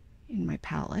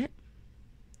palette.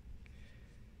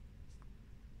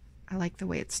 I like the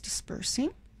way it's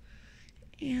dispersing,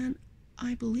 and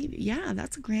I believe, yeah,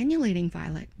 that's a granulating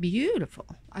violet. Beautiful.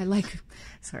 I like,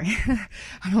 sorry,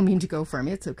 I don't mean to go from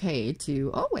it's okay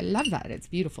to, oh, I love that. It's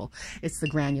beautiful. It's the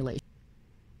granulation.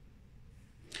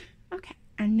 Okay,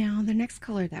 and now the next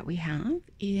color that we have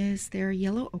is their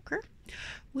yellow ochre,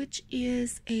 which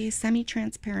is a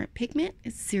semi-transparent pigment.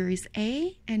 It's series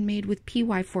A and made with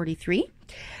PY43.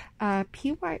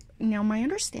 Now my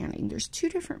understanding, there's two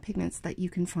different pigments that you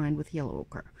can find with yellow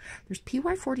ochre. There's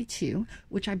PY42,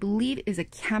 which I believe is a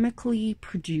chemically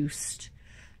produced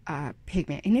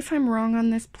pigment. And if I'm wrong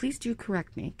on this, please do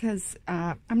correct me, because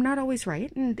I'm not always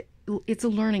right, and it's a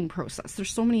learning process.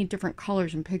 There's so many different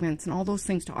colors and pigments and all those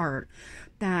things to art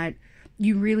that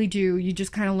you really do, you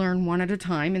just kind of learn one at a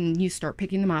time and you start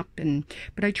picking them up.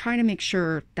 But I try to make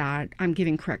sure that I'm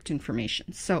giving correct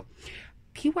information. So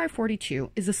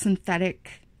PY42 is a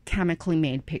synthetic chemically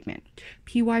made pigment.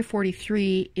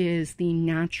 PY43 is the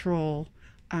natural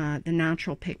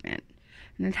pigment.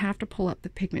 And I'd have to pull up the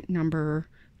pigment number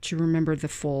to remember the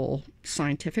full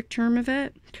scientific term of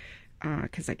it,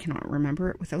 because I cannot remember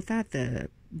it without that. The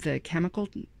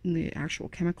actual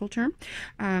chemical term.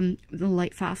 The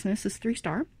light fastness is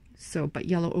 3-star. So, but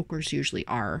yellow ochres usually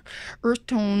are. Earth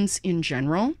tones in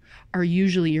general are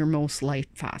usually your most light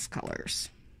fast colors.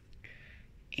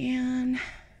 But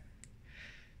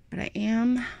I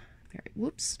am very,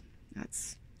 whoops,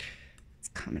 it's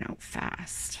coming out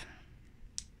fast.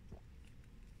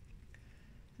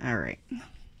 All right.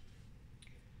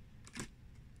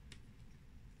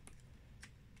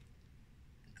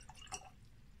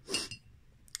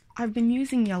 I've been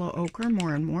using yellow ochre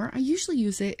more and more. I usually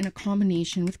use it in a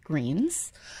combination with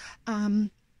greens, but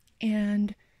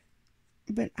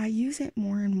I use it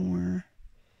more and more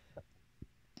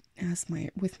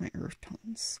with my earth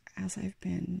tones, as I've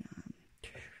been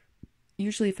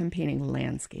usually if I'm painting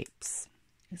landscapes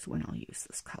is when I'll use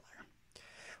this color,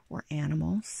 or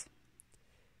animals.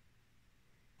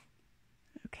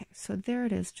 Okay, so there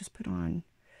it is, just put on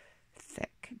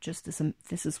thick, just as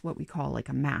this is what we call like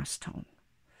a mass tone.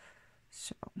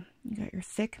 So you got your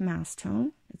thick mass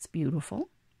tone. It's beautiful.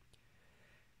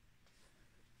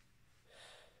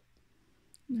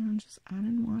 Now I'm just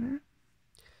adding water.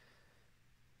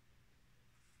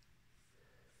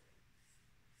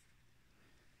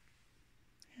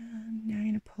 And now I'm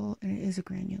going to pull, and it is a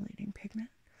granulating pigment.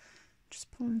 Just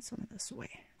pulling some of this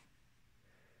away.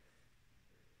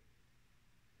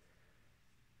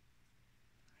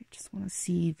 I just want to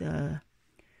see the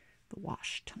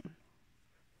wash tone,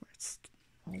 where it's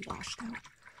all washed out.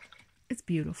 It's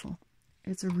beautiful.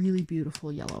 It's a really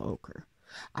beautiful yellow ochre.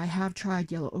 I have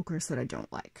tried yellow ochres that I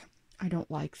don't like. I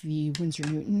don't like the Winsor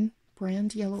Newton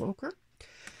brand yellow ochre.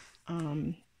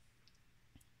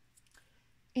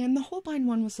 And the Holbein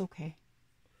one was okay,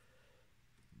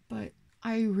 but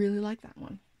I really like that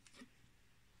one.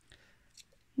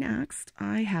 Next,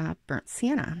 I have burnt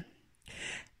sienna.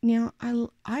 Now,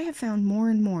 I have found more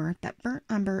and more that burnt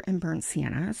umber and burnt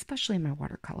sienna, especially in my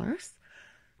watercolors,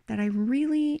 that I've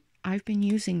been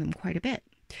using them quite a bit.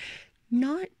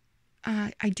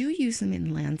 I do use them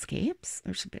in landscapes.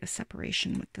 There's a bit of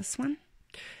separation with this one.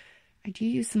 I do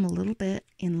use them a little bit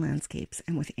in landscapes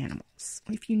and with animals.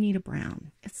 If you need a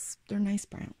brown, they're nice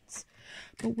browns.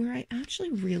 But where I actually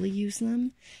really use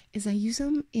them is I use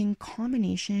them in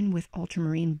combination with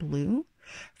ultramarine blue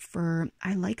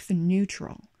I like the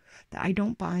neutral. I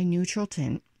don't buy neutral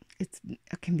tint. It's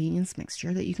a convenience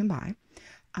mixture that you can buy.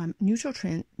 Neutral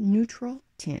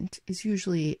tint is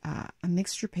usually a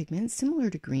mixture pigment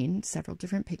similar to green, several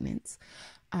different pigments,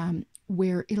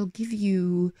 where it'll give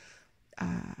you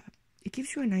it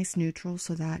gives you a nice neutral,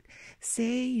 so that,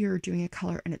 say you're doing a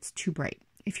color and it's too bright.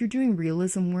 If you're doing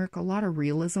realism work, a lot of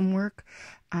realism work,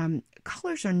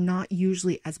 colors are not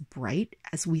usually as bright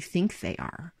as we think they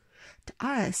are. To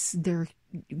us, they're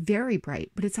very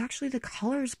bright, but it's actually the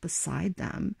colors beside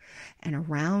them and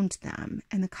around them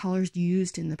and the colors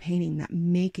used in the painting that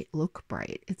make it look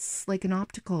bright. It's like an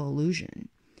optical illusion.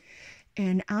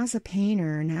 And as a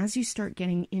painter, and as you start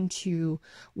getting into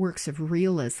works of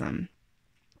realism,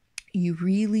 you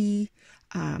really,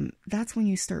 that's when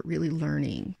you start really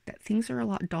learning that things are a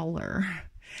lot duller,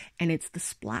 and it's the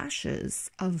splashes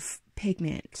of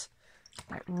pigment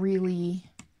that really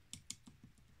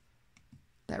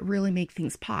make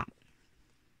things pop.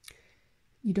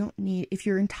 You don't need, if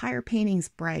your entire painting's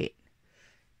bright,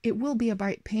 it will be a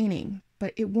bright painting,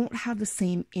 but it won't have the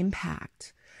same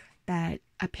impact that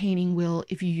a painting will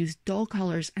if you use dull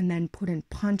colors and then put in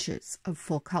punches of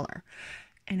full color.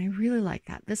 And I really like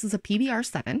that. This is a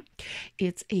PBR7.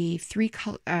 It's a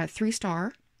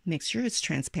 3-star mixture. It's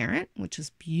transparent, which is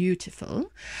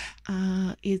beautiful.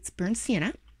 It's burnt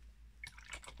sienna.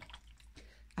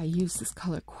 I use this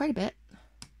color quite a bit.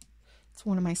 It's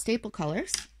one of my staple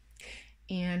colors.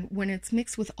 And when it's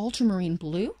mixed with ultramarine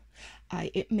blue,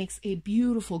 it makes a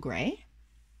beautiful gray.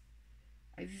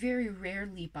 I very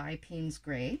rarely buy Payne's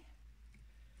Gray.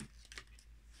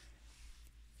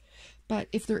 But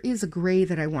if there is a gray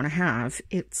that I want to have,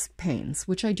 it's Payne's,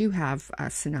 which I do have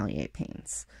Sennelier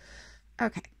Payne's.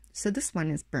 Okay, so this one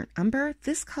is Burnt Umber.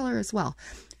 This color as well.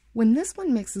 When this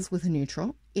one mixes with a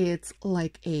neutral, it's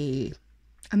like a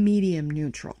medium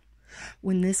neutral.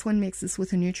 When this one mixes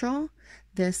with a neutral,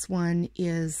 this one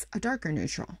is a darker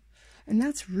neutral. And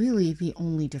that's really the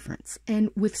only difference.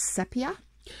 And with sepia,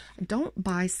 don't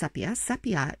buy sepia.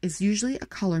 Sepia is usually a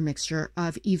color mixture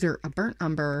of either a burnt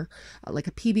umber, like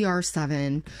a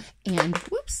PBR7, and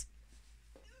whoops,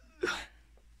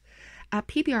 a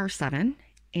PBR7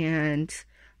 and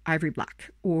ivory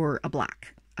black, or a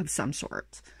black of some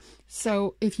sort.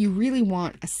 So if you really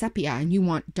want a sepia and you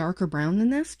want darker brown than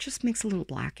this, just mix a little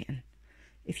black in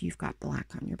if you've got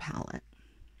black on your palette.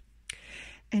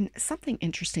 And something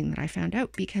interesting that I found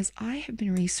out, because I have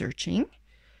been researching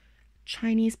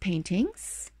Chinese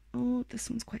paintings. Oh, this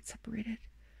one's quite separated.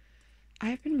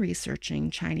 I've been researching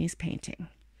Chinese painting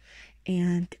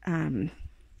and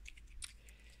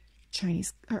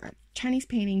Chinese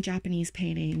painting, Japanese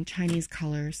painting, Chinese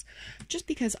colors, just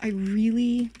because I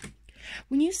really,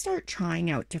 when you start trying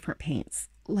out different paints,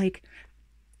 like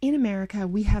in America,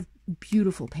 we have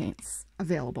beautiful paints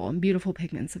available and beautiful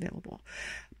pigments available.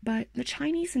 But the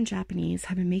Chinese and Japanese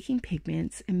have been making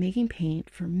pigments and making paint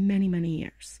for many, many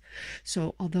years.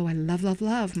 So although I love, love,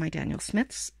 love my Daniel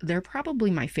Smiths, they're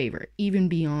probably my favorite, even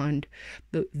beyond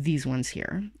these ones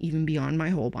here, even beyond my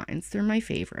Holbeins. They're my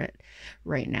favorite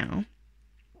right now.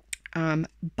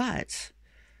 But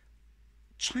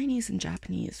Chinese and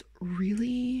Japanese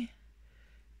really,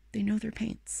 they know their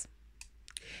paints.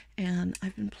 And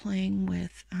I've been playing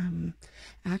with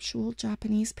actual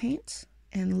Japanese paint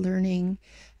and learning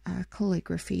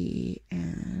calligraphy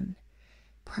and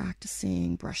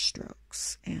practicing brush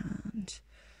strokes and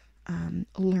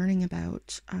learning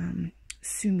about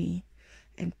sumi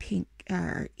and pink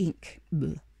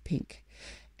pink,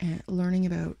 and learning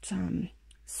about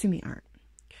sumi art,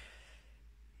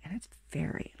 and it's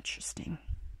very interesting.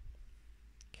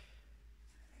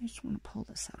 I just want to pull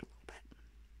this out a little bit.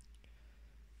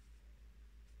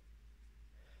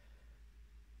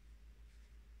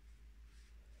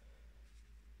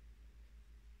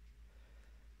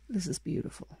 This is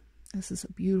beautiful. This is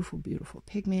a beautiful, beautiful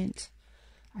pigment.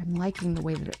 I'm liking the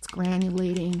way that it's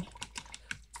granulating.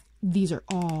 These are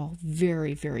all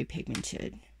very, very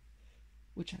pigmented,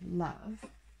 which I love.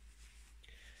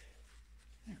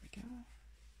 There we go.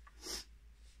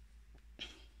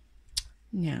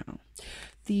 Now,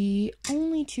 the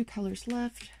only two colors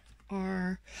left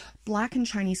are black and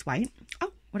Chinese white.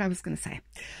 Oh, what I was going to say.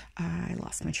 I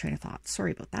lost my train of thought.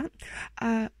 Sorry about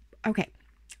that. Okay,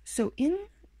 so in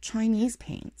Chinese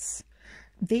paints,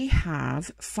 they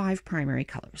have 5 primary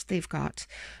colors. They've got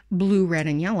blue, red,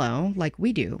 and yellow like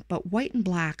we do, but white and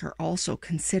black are also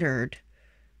considered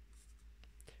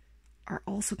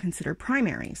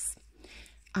primaries.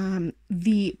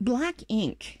 The black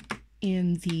ink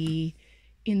in the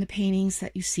paintings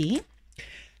that you see,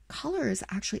 color is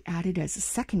actually added as a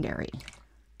secondary,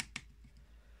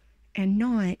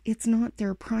 and it's not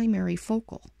their primary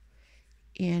focal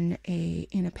in a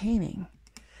painting.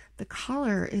 The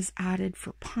color is added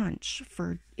for punch,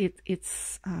 for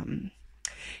it's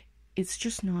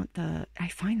just not the, I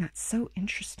find that so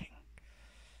interesting.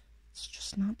 It's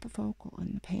just not the focal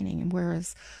in the painting. And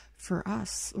whereas for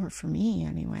us, or for me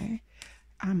anyway,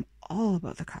 I'm all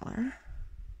about the color.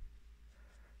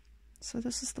 So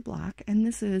this is the black, and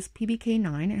this is PBK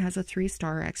 9. It has a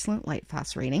 3-star excellent light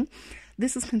fast rating.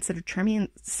 This is considered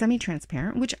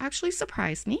semi-transparent, which actually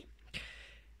surprised me.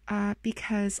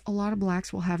 Because a lot of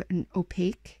blacks will have an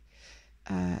opaque,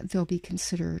 they'll be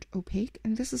considered opaque,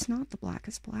 and this is not the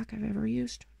blackest black I've ever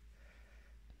used.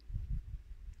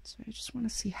 So I just want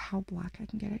to see how black I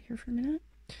can get it here for a minute.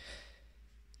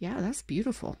 Yeah, that's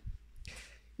beautiful.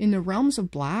 In the realms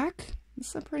of black, this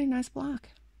is a pretty nice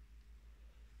black.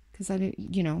 Because I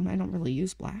don't really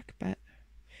use black, but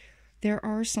there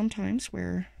are some times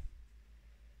where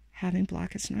having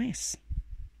black is nice.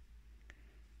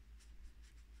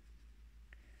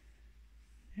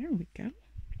 There we go.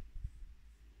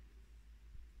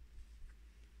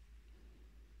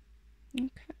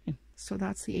 Okay, so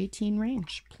that's the 18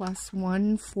 range, plus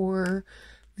 1 for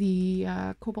the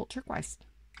Cobalt turquoise.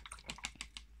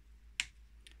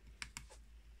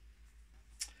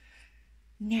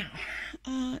 Now,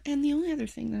 and the only other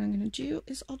thing that I'm going to do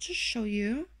is I'll just show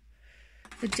you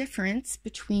the difference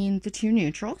between the two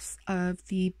neutrals of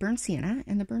the burnt sienna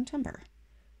and the burnt umber.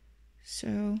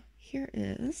 So here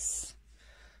is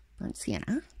burnt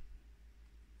sienna,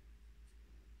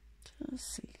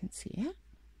 just so you can see it.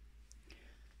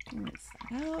 Rinse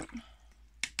that out.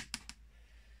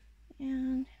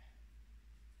 And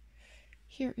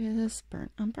here is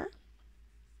burnt umber.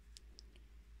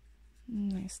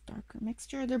 Nice darker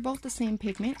mixture. They're both the same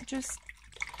pigment, just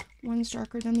one's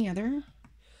darker than the other.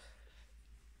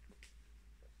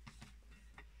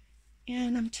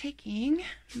 And I'm taking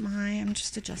I'm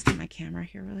just adjusting my camera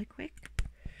here really quick.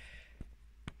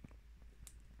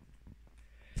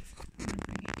 I'm gonna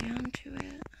bring it down to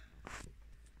it.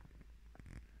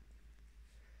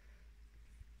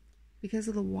 Because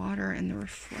of the water and the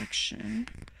reflection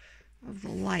of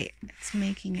the light, it's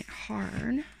making it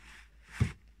hard.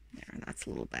 There, that's a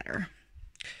little better.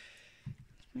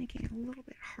 It's making it a little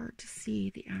bit hard to see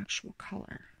the actual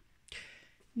color.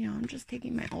 Now I'm just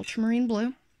taking my ultramarine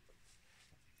blue.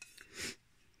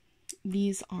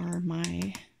 These are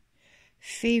my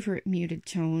favorite muted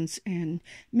tones, and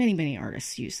many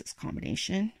artists use this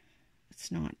combination.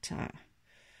 It's not,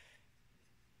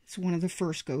 it's one of the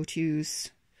first go-tos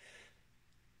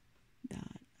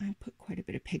that I put quite a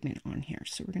bit of pigment on here.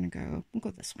 So we'll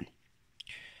go this one.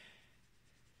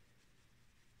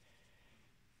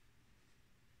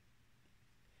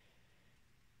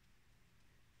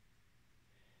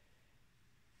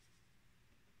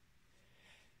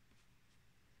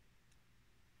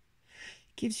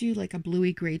 Gives you like a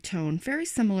bluey gray tone, very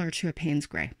similar to a Payne's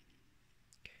gray.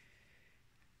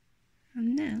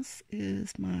 And this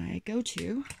is my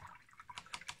go-to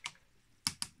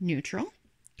neutral.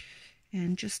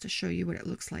 And just to show you what it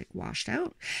looks like washed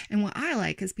out. And what I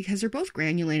like is because they're both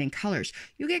granulating colors,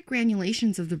 you get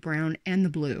granulations of the brown and the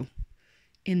blue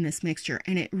in this mixture.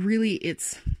 And it really,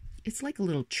 it's like a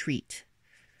little treat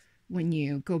when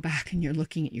you go back and you're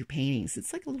looking at your paintings.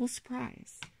 It's like a little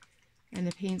surprise. And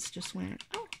the paints just went,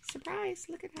 oh, surprise,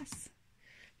 look at us.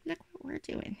 Look what we're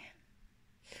doing.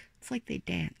 It's like they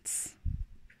dance.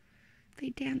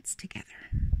 They dance together.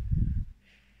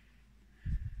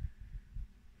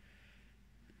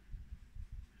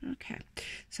 Okay,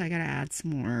 so I got to add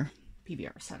some more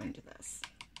PBR7 to this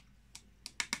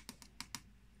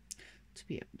to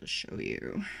be able to show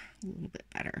you a little bit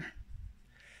better.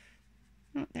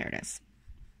 Oh, there it is.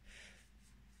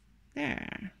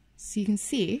 There. So you can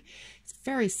see it's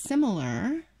very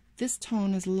similar. This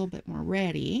tone is a little bit more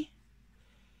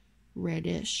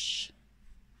reddish.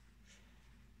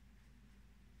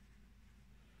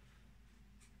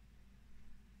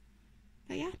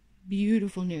 But yeah,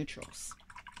 beautiful neutrals.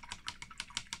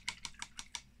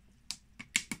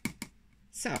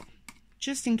 So,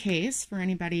 just in case for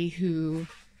anybody who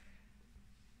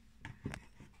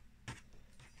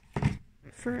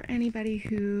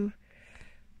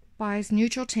buys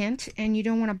neutral tint and you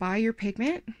don't want to buy your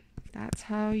pigment, that's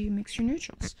how you mix your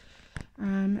neutrals.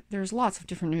 There's lots of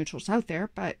different neutrals out there,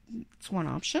 but it's one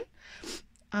option.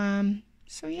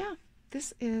 So yeah,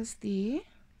 this is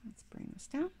let's bring this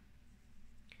down.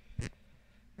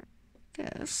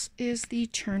 This is the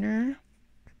Turner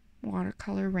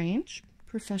Watercolor range,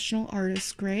 professional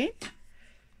artist grade.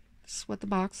 This is what the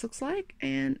box looks like,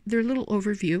 and their little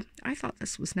overview. I thought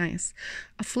this was nice.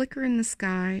 A flicker in the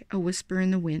sky, a whisper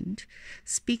in the wind.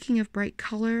 Speaking of bright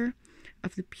color,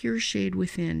 of the pure shade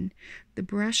within, the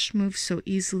brush moves so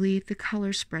easily, the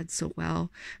color spreads so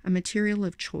well, a material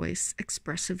of choice,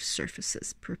 expressive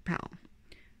surfaces propel.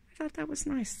 I thought that was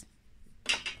nice.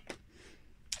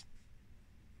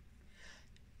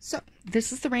 So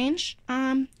this is the range.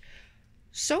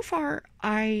 So far,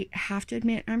 I have to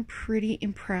admit, I'm pretty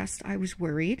impressed. I was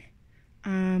worried.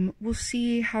 We'll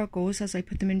see how it goes as I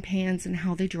put them in pans and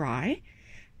how they dry.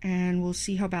 And we'll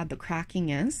see how bad the cracking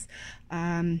is.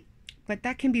 But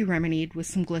that can be remedied with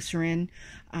some glycerin.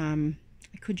 I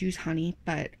could use honey,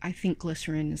 but I think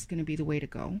glycerin is going to be the way to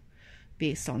go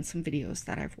based on some videos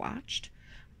that I've watched.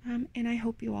 And I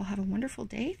hope you all have a wonderful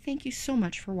day. Thank you so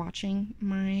much for watching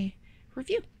my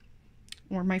review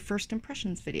or my first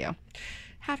impressions video.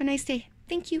 Have a nice day.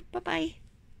 Thank you. Bye-bye.